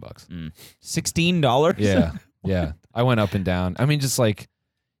 $16. $16? Yeah. I went up and down. I mean, just like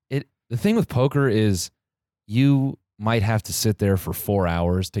the thing with poker is you might have to sit there for 4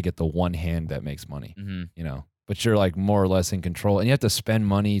 hours to get the one hand that makes money, you know, but you're like more or less in control and you have to spend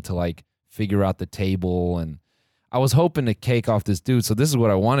money to like figure out the table. And I was hoping to cake off this dude. So this is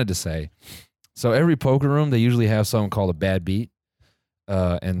what I wanted to say. So every poker room, they usually have something called a bad beat.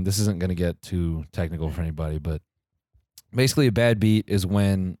 And this isn't going to get too technical for anybody, but basically a bad beat is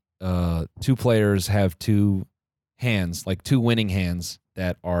when two players have two hands, like two winning hands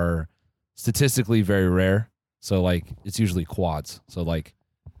that are statistically very rare. So like it's usually quads. So like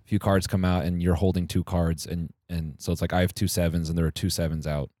a few cards come out and you're holding two cards and so it's like I have 2 7s and there are 2 7s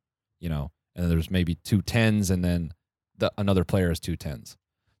out, you know, and there's maybe 2 10s and then another player has 2 10s.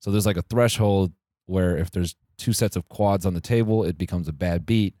 So there's like a threshold where if there's 2 sets of quads on the table, it becomes a bad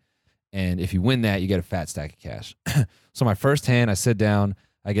beat. And if you win that, you get a fat stack of cash. So my first hand, I sit down,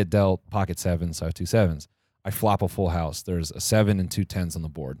 I get dealt pocket 7, so I have 2 7s. I flop a full house. There's a 7 and 2 10s on the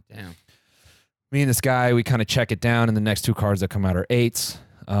board. Damn. Me and this guy, we kind of check it down, and the next 2 cards that come out are 8s.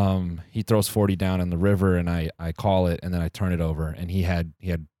 He throws 40 down in the river, and I call it, and then I turn it over. And he had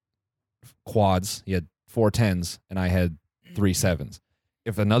quads. He had 4 10s, and I had 3 7s.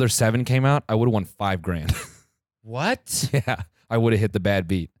 If another 7 came out, I would have won $5,000. What? Yeah, I would have hit the bad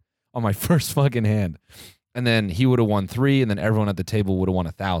beat on my first fucking hand. And then he would have won 3, and then everyone at the table would have won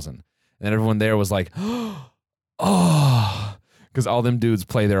 1,000. And then everyone there was like, oh, because all them dudes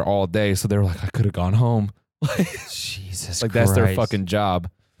play there all day. So they were like, I could have gone home. Jesus like Christ. that's their fucking job.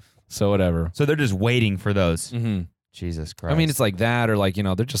 So whatever. So they're just waiting for those. Mm-hmm. Jesus Christ. I mean, it's like that, or like, you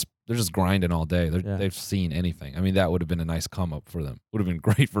know, they're just grinding all day. Yeah. They've seen anything. I mean, that would have been a nice come up for them. Would have been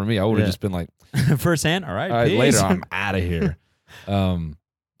great for me. I would have just been like, first hand, all right, later I'm out of here.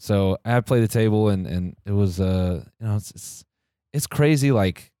 So I had played the table, and it was you know, it's crazy,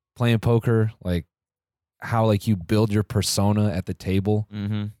 like playing poker, like how like you build your persona at the table.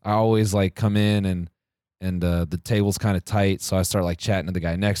 Mm-hmm. I always like come in and the table's kind of tight, so I start like chatting to the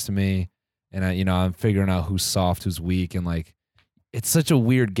guy next to me. And I'm figuring out who's soft, who's weak, and like it's such a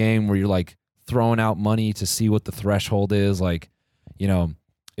weird game where you're like throwing out money to see what the threshold is. Like, you know,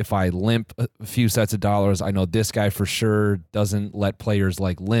 if I limp a few sets of dollars, I know this guy for sure doesn't let players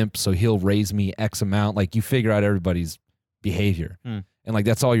like limp, so he'll raise me X amount. Like you figure out everybody's behavior, and like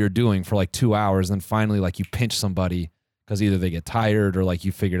that's all you're doing for like 2 hours. And then finally, like you pinch somebody because either they get tired or like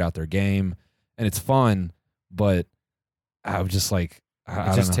you figured out their game, and it's fun. But I was just like.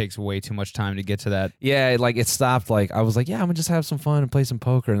 It just takes way too much time to get to that. Yeah, like it stopped. Like I was like, yeah, I'm gonna just have some fun and play some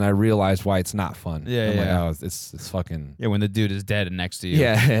poker, and I realized why it's not fun. Yeah, I'm yeah. like, oh, it's fucking. Yeah, when the dude is dead next to you.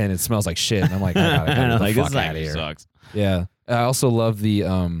 Yeah, and it smells like shit. And I'm like, I gotta get the fuck out of here. Sucks. Yeah, I also love the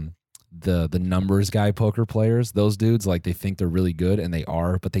numbers guy poker players. Those dudes, like they think they're really good, and they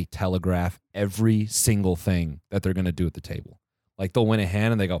are, but they telegraph every single thing that they're gonna do at the table. Like they'll win a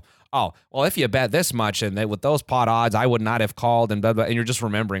hand and they go, oh, well, if you bet this much and with those pot odds, I would not have called and blah, blah, and you're just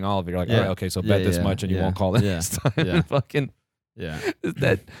remembering all of it. You're like, all right, okay, so bet this much and you won't call the next time. Yeah. Fucking yeah.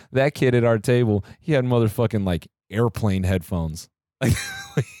 That kid at our table, he had motherfucking like airplane headphones. Like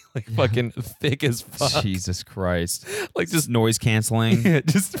fucking thick as fuck. Jesus Christ. Like just noise canceling. Yeah,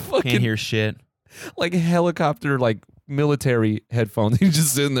 just fucking can't hear shit. Like helicopter, like military headphones. He's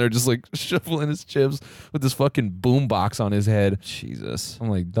just sitting there, just like shuffling his chips with this fucking boom box on his head. Jesus. I'm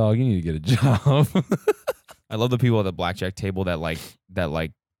like, dog, you need to get a job. I love the people at the blackjack table that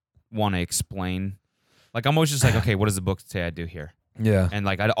want to explain. Like I'm always just like, okay, what does the book say I do here? Yeah. And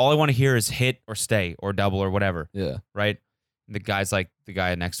like all I want to hear is hit or stay or double or whatever. Yeah. Right. And the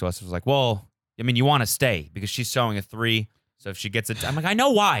guy next to us was like, well, I mean, you want to stay because she's showing a 3. So if she gets it, I'm like, I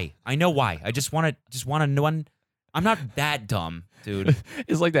know why. I just want to know. I'm not that dumb, dude.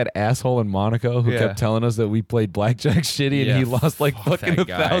 It's like that asshole in Monaco who kept telling us that we played blackjack shitty and he lost like fucking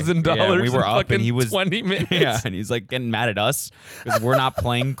 $1,000. Yeah, we were up and he was 20 minutes. Yeah, and he's like getting mad at us because we're not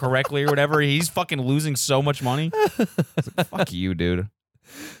playing correctly or whatever. He's fucking losing so much money. Like, fuck you, dude.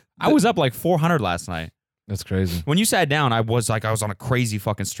 I was up like 400 last night. That's crazy. When you sat down, I was on a crazy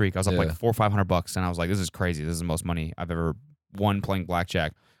fucking streak. I was up like $400 or $500, and I was like, this is crazy. This is the most money I've ever one playing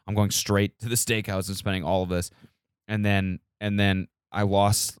blackjack. I'm going straight to the steakhouse and spending all of this, and then I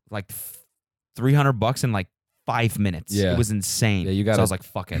lost like $300 in like 5 minutes. Yeah. It was insane. Yeah, you got. So I was like,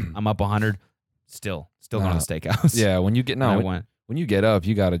 "Fuck it, I'm up 100." Still going to the steakhouse. Yeah, when you get And I went. when you get up,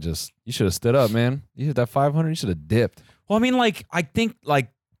 you gotta you should have stood up, man. You hit that 500, you should have dipped. Well, I mean, like, I think like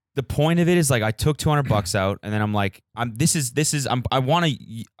the point of it is like I took $200 out, and then I'm like, I want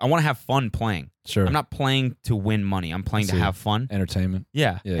to have fun playing. Sure. I'm not playing to win money. I'm playing to have fun. Entertainment.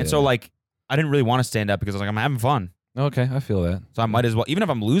 Yeah. Yeah, And yeah, so yeah. like I didn't really want to stand up because I was like, I'm having fun. Okay, I feel that. So I might as well, even if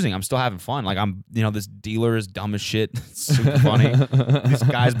I'm losing, I'm still having fun. Like this dealer is dumb as shit. It's super funny. These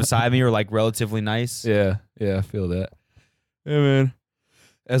guys beside me are like relatively nice. Yeah, I feel that. Yeah, man.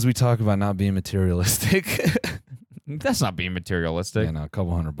 As we talk about not being materialistic, That's not being materialistic. a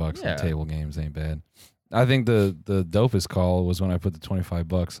couple $100 Yeah. on table games ain't bad. I think the dopest call was when I put the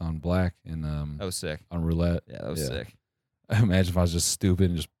 $25 on black and That was sick. on roulette. Yeah, that was sick. Imagine if I was just stupid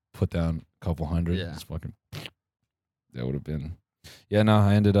and just put down a couple hundred. Yeah. Just fucking. That would have been. Yeah, no,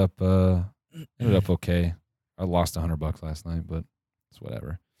 I ended up okay. I lost $100 last night, but it's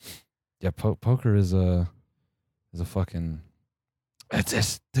whatever. Yeah, poker is a fucking.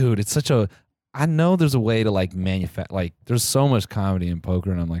 Dude. It's such a. I know there's a way to like manufacture. Like, there's so much comedy in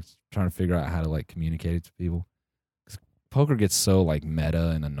poker, and I'm like trying to figure out how to like communicate it to people. 'Cause poker gets so like meta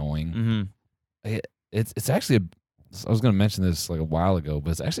and annoying. Mm-hmm. It's actually I was going to mention this like a while ago,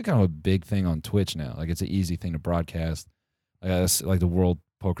 but it's actually kind of a big thing on Twitch now. Like, it's an easy thing to broadcast. Like the World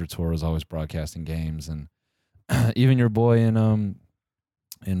Poker Tour is always broadcasting games, and even your boy in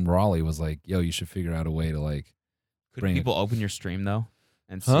Raleigh was like, "Yo, you should figure out a way to like." Could bring people open your stream though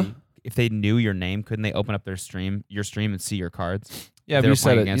and Huh? see if they knew your name? Couldn't they open up your stream and see your cards? Yeah, If but they were you said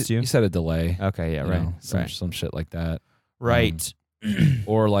playing it. against You you? said a delay. Okay, yeah, you right, know, right, some shit like that. right.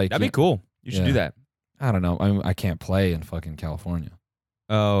 Or like That'd be cool. You should do yeah. that. I don't know. I can't play in fucking California.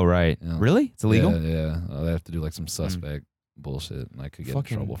 Oh, right. Yeah. Really? It's illegal. Yeah. They have to do like some suspect bullshit, and I could get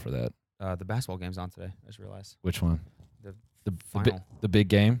Fucking- in trouble for that. The basketball game's on today. I just realized. Which one? The The final. the big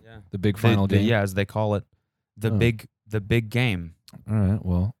game. Yeah. The big final game. Yeah, as they call it, the Oh. big game, All right.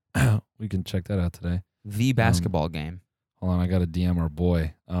 Well, we can check that out today. the basketball game. Hold on, I got to DM our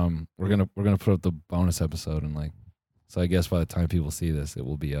boy. We're gonna put up the bonus episode, and like, so I guess by the time people see this, it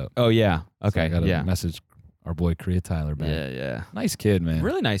will be up. Oh yeah. So Okay. I got to yeah. message our boy Korea Tyler back. Yeah. Nice kid, man.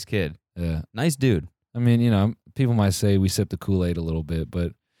 Really nice kid. Yeah. Nice dude. I mean, people might say we sip the Kool-Aid a little bit,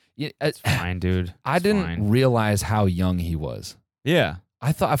 but It's fine, dude. I It's didn't fine. realize how young he was. Yeah.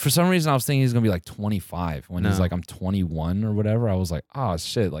 I thought for some reason I was thinking he's gonna be like 25 when he's No. like I'm 21 or whatever. I was like, oh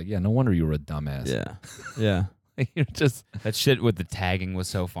shit, like yeah, no wonder you were a dumbass. Yeah. Yeah. You're just That shit with the tagging was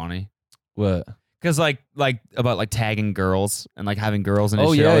so funny. what? Cause like about like tagging girls and like having girls in his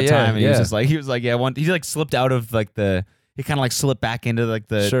Oh, shit yeah, all the yeah, time, and he was yeah. just like he like slipped out of like he kind of like slipped back into like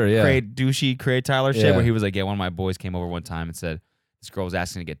the Sure, yeah. douchey Craig Tyler shit Yeah. where he was like, yeah, one of my boys came over one time and said this girl was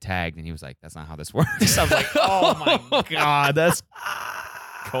asking to get tagged, and he was like, that's not how this works. I was like, oh my god, that's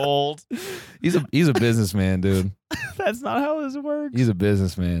cold. He's a businessman, dude. That's not how this works. He's a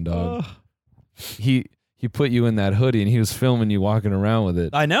businessman, dog. Ugh. He put you in that hoodie and he was filming you walking around with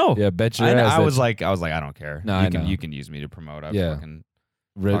it. I know. Yeah, bet your I ass. was like, I don't care. No, I know. You can use me to promote. I Yeah. fucking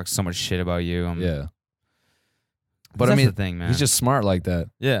Red, talk so much shit about you. yeah. But I That's mean, the thing, man. he's just smart like that.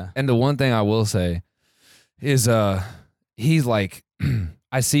 yeah. And the one thing I will say is he's like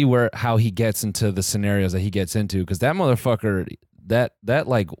I see how he gets into the scenarios that he gets into, because that motherfucker, that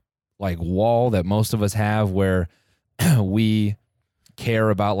like wall that most of us have where we care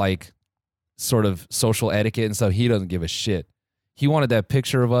about like sort of social etiquette and stuff, he doesn't give a shit. He wanted that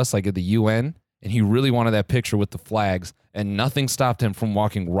picture of us like at the UN, and he really wanted that picture with the flags, and nothing stopped him from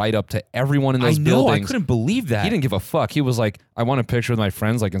walking right up to everyone in those I know. buildings. I couldn't believe that. He didn't give a fuck. He was like, I want a picture with my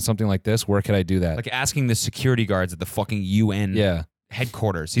friends, like in something like this. Where could I do that? like asking the security guards at the fucking UN Yeah.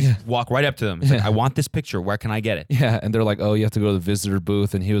 headquarters. He'd Yeah. walk right up to them. He's like, Yeah. I want this picture. Where can I get it? Yeah. And they're like, oh, you have to go to the visitor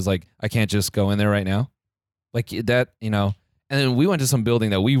booth. And he was like, I can't just go in there right now. Like that, And then we went to some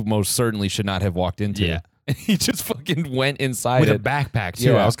building that we most certainly should not have walked into. Yeah. And he just fucking went inside With it. a backpack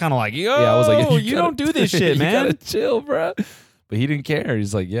too. Yeah. I was kind of like, yo, Yeah, I was like, you don't do this shit, You man. gotta chill, bro. But he didn't care.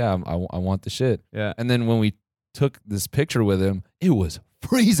 He's like, yeah, I want the shit. Yeah. And then when we took this picture with him, it was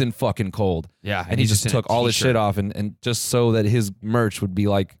freezing fucking cold. Yeah. And he just in a took all his t-shirt. shit off and just so that his merch would be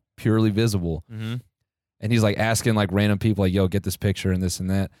like purely visible. Mm-hmm. And he's like asking like random people like, yo, get this picture and this and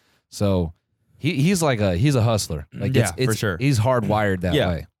that. So he's a hustler. Like Yeah, for sure. He's hardwired that Yeah.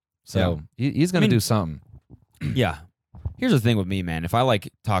 way. So he's gonna do something. Yeah. Here's the thing with me, man. If I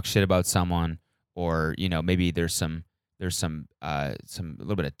like talk shit about someone, or maybe there's some a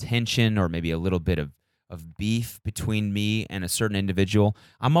little bit of tension, or maybe a little bit of of beef between me and a certain individual,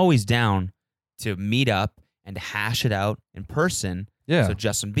 I'm always down to meet up and hash it out in person. Yeah. So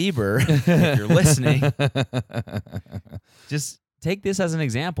Justin Bieber, if you're listening, just take this as an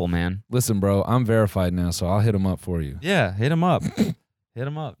example, man. Listen, bro, I'm verified now, so I'll hit him up for you. Yeah, hit him up. Hit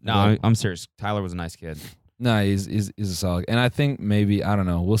him up. No, I'm serious. Tyler was a nice kid. No, he's a solid. And I think maybe, I don't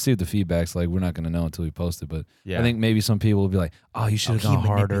know, we'll see what the feedback's like. We're not going to know until we post it. But Yeah. I think maybe some people will be like, oh, you should have gone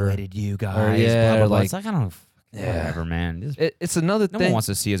harder. Manipulated you guys. Or, yeah, blah, blah, blah. like- It's like, I don't know. Yeah. Whatever, man. Just, It's another no thing. one wants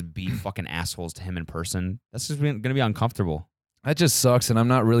to see us be fucking assholes to him in person. That's just going to be uncomfortable. That just sucks, and I'm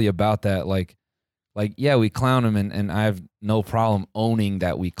not really about that. Like, yeah, we clown him, and I have no problem owning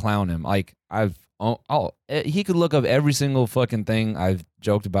that we clown him. Like, he could look up every single fucking thing I've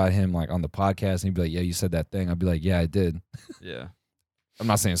joked about him, like on the podcast, and he'd be like, "Yeah, you said that thing." I'd be like, "Yeah, I did." Yeah. I'm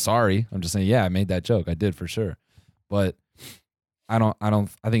not saying sorry. I'm just saying, yeah, I made that joke. I did for sure. But I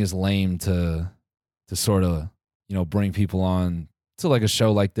think it's lame to sort of, bring people on to like a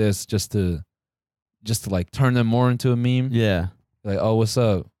show like this just to like turn them more into a meme. Yeah. Like, oh, what's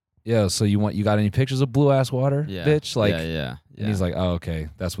up? Yeah, so you got any pictures of blue ass water, Yeah. bitch? Like, yeah. and he's like, oh, okay,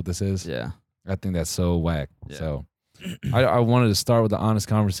 that's what this is. Yeah. I think that's so whack. Yeah. So I wanted to start with the honest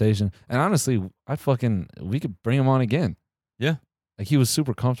conversation, and honestly, we could bring him on again. Yeah. Like, he was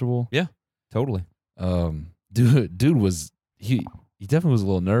super comfortable. Yeah. Totally. Dude was he definitely was a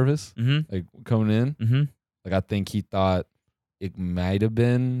little nervous, Mm-hmm. like coming in. Mm-hmm. Like, I think he thought it might have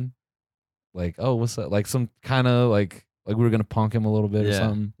been like, oh, what's up? Like some kind of like we were gonna punk him a little bit or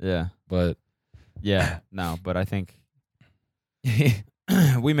something. Yeah. But Yeah. No, but I think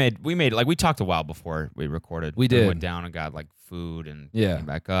we made like we talked a while before we recorded. We did. went down and got like food and Yeah. came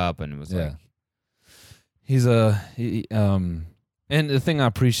back up, and it was like he's and the thing I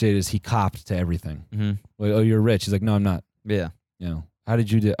appreciate is he copped to everything. mm-hmm. Like, oh, you're rich. He's like, no, I'm not. Yeah. How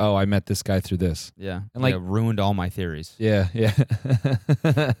did you do? Oh, I met this guy through this. Yeah. And like ruined all my theories. Yeah.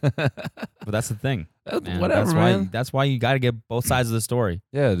 But that's the thing. Man. Whatever, man. That's why you got to get both sides of the story.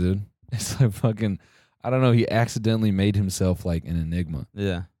 Yeah, dude. It's like fucking, I don't know. He accidentally made himself like an enigma.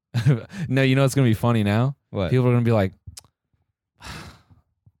 Yeah. No, you know what's gonna be funny now? What? People are gonna be like,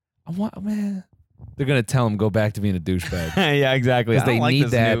 I want, man. They're gonna tell him go back to being a douchebag Yeah, exactly. because they need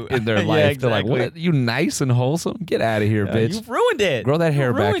that in their life. Yeah, They're like, exactly. what? You nice and wholesome? Get out of here, bitch. You've ruined it. Grow that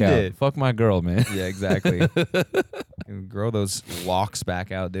hair back ruined out. it. Fuck my girl, man. Yeah, exactly. Grow those locks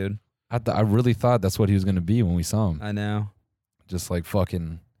back out, dude. I really thought that's what he was gonna be when we saw him. I know. Just like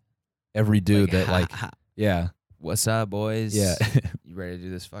fucking every dude that like, yeah, What's up, boys? yeah. You ready to do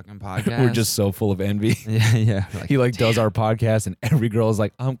this fucking podcast? We're just so full of envy. yeah. He like does our podcast, and every girl is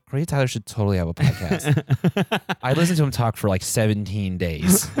like, Great Tyler should totally have a podcast. I listened to him talk for like 17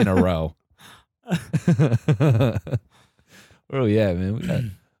 days in a row. Oh yeah,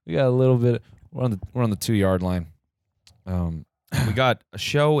 man. We got a little bit. We're on the 2-yard line. We got a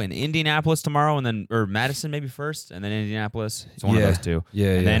show in Indianapolis tomorrow, and then or Madison maybe first, and then Indianapolis. It's one of those two.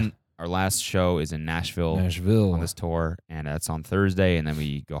 Yeah, and then our last show is in Nashville Nashville on this tour, and that's on Thursday. And then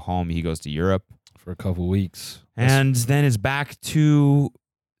we go home. He goes to Europe for a couple weeks, and then it's back to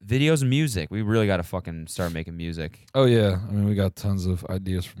videos and music. We really got to fucking start making music. Oh yeah, I mean we got tons of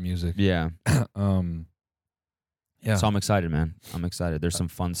ideas for music. Yeah. Yeah. So I'm excited, man. I'm excited. There's some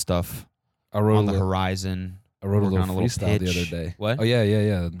fun stuff I wrote on the horizon. I wrote a working little on a little freestyle the pitch. other day. What? Oh yeah.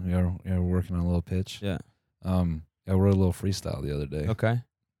 We're working on a little pitch. Yeah. I wrote a little freestyle the other day. Okay.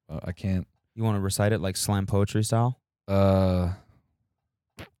 I can't. You want to recite it like slam poetry style? I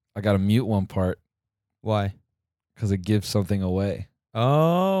got to mute one part Why? because it gives something away.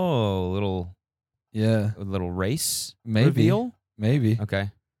 Oh, Yeah, a little race maybe. reveal? Maybe. Okay.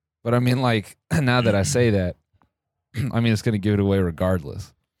 But I mean, like, now that I say that, I mean, it's going to give it away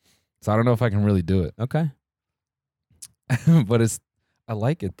regardless. So I don't know if I can really do it. Okay. But I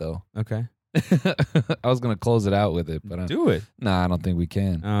like it though. Okay. I was going to close it out with it, but Do it. nah, I don't think we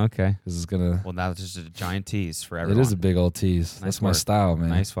can. Oh, okay. Because it's going to, Well, now it's just a giant tease for it everyone. is a big old tease. Nice That's my work. style, man.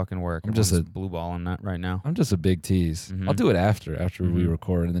 Nice fucking work. I'm just Everyone's blue balling that right now. I'm just a big tease. Mhm. I'll do it after we Mhm.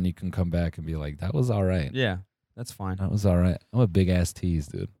 record, and then you can come back and be like, that was all right. Yeah, that's fine. That was all right. I'm a big ass tease,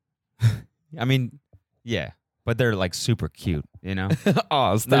 dude. I mean, yeah, but they're like super cute, you know?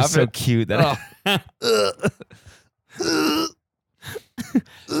 Oh, They're so cute that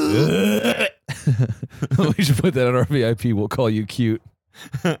we should put that on our VIP. We'll call you cute.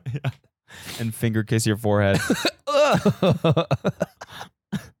 Yeah. And finger kiss your forehead.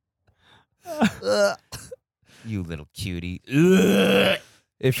 You little cutie.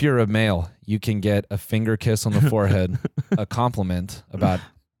 If you're a male, you can get a finger kiss on the forehead, a compliment about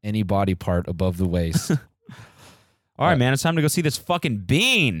any body part above the waist. All right, man. It's time to go see this fucking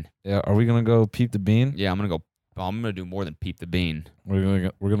bean. Yeah, are we gonna go peep the bean? Yeah, I'm gonna go. Oh, I'm gonna do more than peep the bean.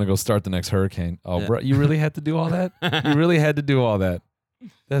 We're gonna go start the next hurricane. Oh, Yeah. bro, you really had to do all that? You really had to do all that?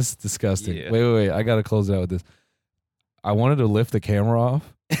 That's disgusting. Yeah. Wait. I gotta close out with this. I wanted to lift the camera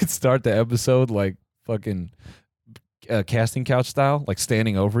off and start the episode like fucking casting couch style, like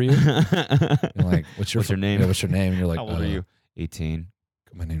standing over you. And like, what's your name? Yeah, what's your name? And you're like, How old are you? 18.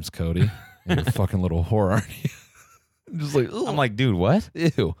 My name's Cody. And you're a fucking little whore, aren't you? I'm just like, ugh. I'm like, dude, what?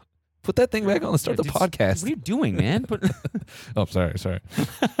 Ew. Put that thing back on and start the podcast. What are you doing, man? Oh, sorry.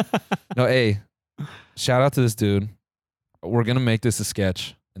 No, hey, shout out to this dude. We're gonna make this a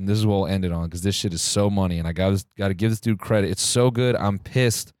sketch, and this is what we'll end it on because this shit is so money, and I got to give this dude credit. It's so good. I'm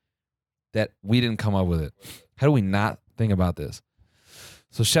pissed that we didn't come up with it. How do we not think about this?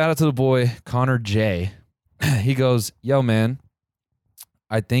 So shout out to the boy Connor J. He goes, "Yo, man,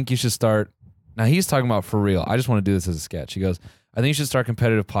 I think you should start." Now he's talking about for real. I just want to do this as a sketch. He goes, I think you should start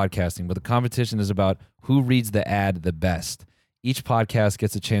competitive podcasting, but the competition is about who reads the ad the best. Each podcast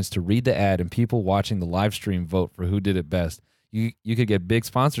gets a chance to read the ad, and people watching the live stream vote for who did it best. You could get big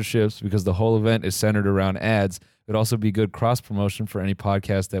sponsorships because the whole event is centered around ads. It would also be good cross-promotion for any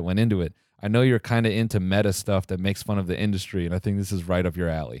podcast that went into it. I know you're kind of into meta stuff that makes fun of the industry, and I think this is right up your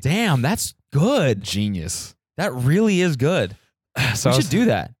alley. Damn, that's good. Genius. That really is good. So we should do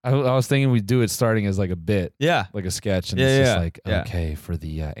that. I was thinking we'd do it starting as like a bit. Yeah. Like a sketch. And Yeah, it's just yeah, like, yeah. okay, for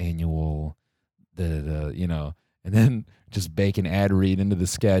the annual, and then just bake an ad read into the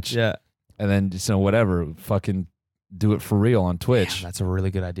sketch. Yeah. And then just, whatever, fucking do it for real on Twitch. Damn, that's a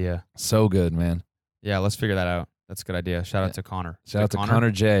really good idea. So good, man. Yeah, let's figure that out. That's a good idea. Shout out to Connor. Shout out to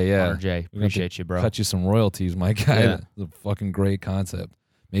Connor J. Yeah. Connor J. Appreciate you, bro. Cut you some royalties, my guy. Yeah. That's a fucking great concept.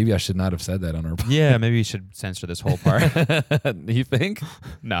 Maybe I should not have said that on our podcast. Yeah, maybe you should censor this whole part. You think?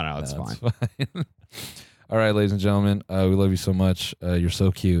 No, it's fine. fine. All right, ladies and gentlemen, we love you so much. You're so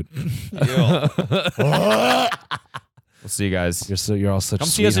cute. We'll see you guys. You're all such. Come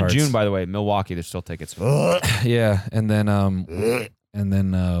see us in sweethearts. June, by the way. Milwaukee, there's still tickets. Yeah, and then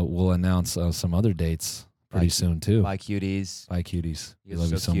we'll announce some other dates pretty soon too. Bye, cuties. Bye, cuties. We You're love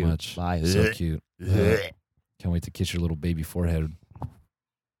so you so cute. much. Bye. So cute. Can't wait to kiss your little baby forehead.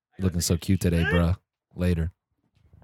 Looking so cute today, bruh. Later.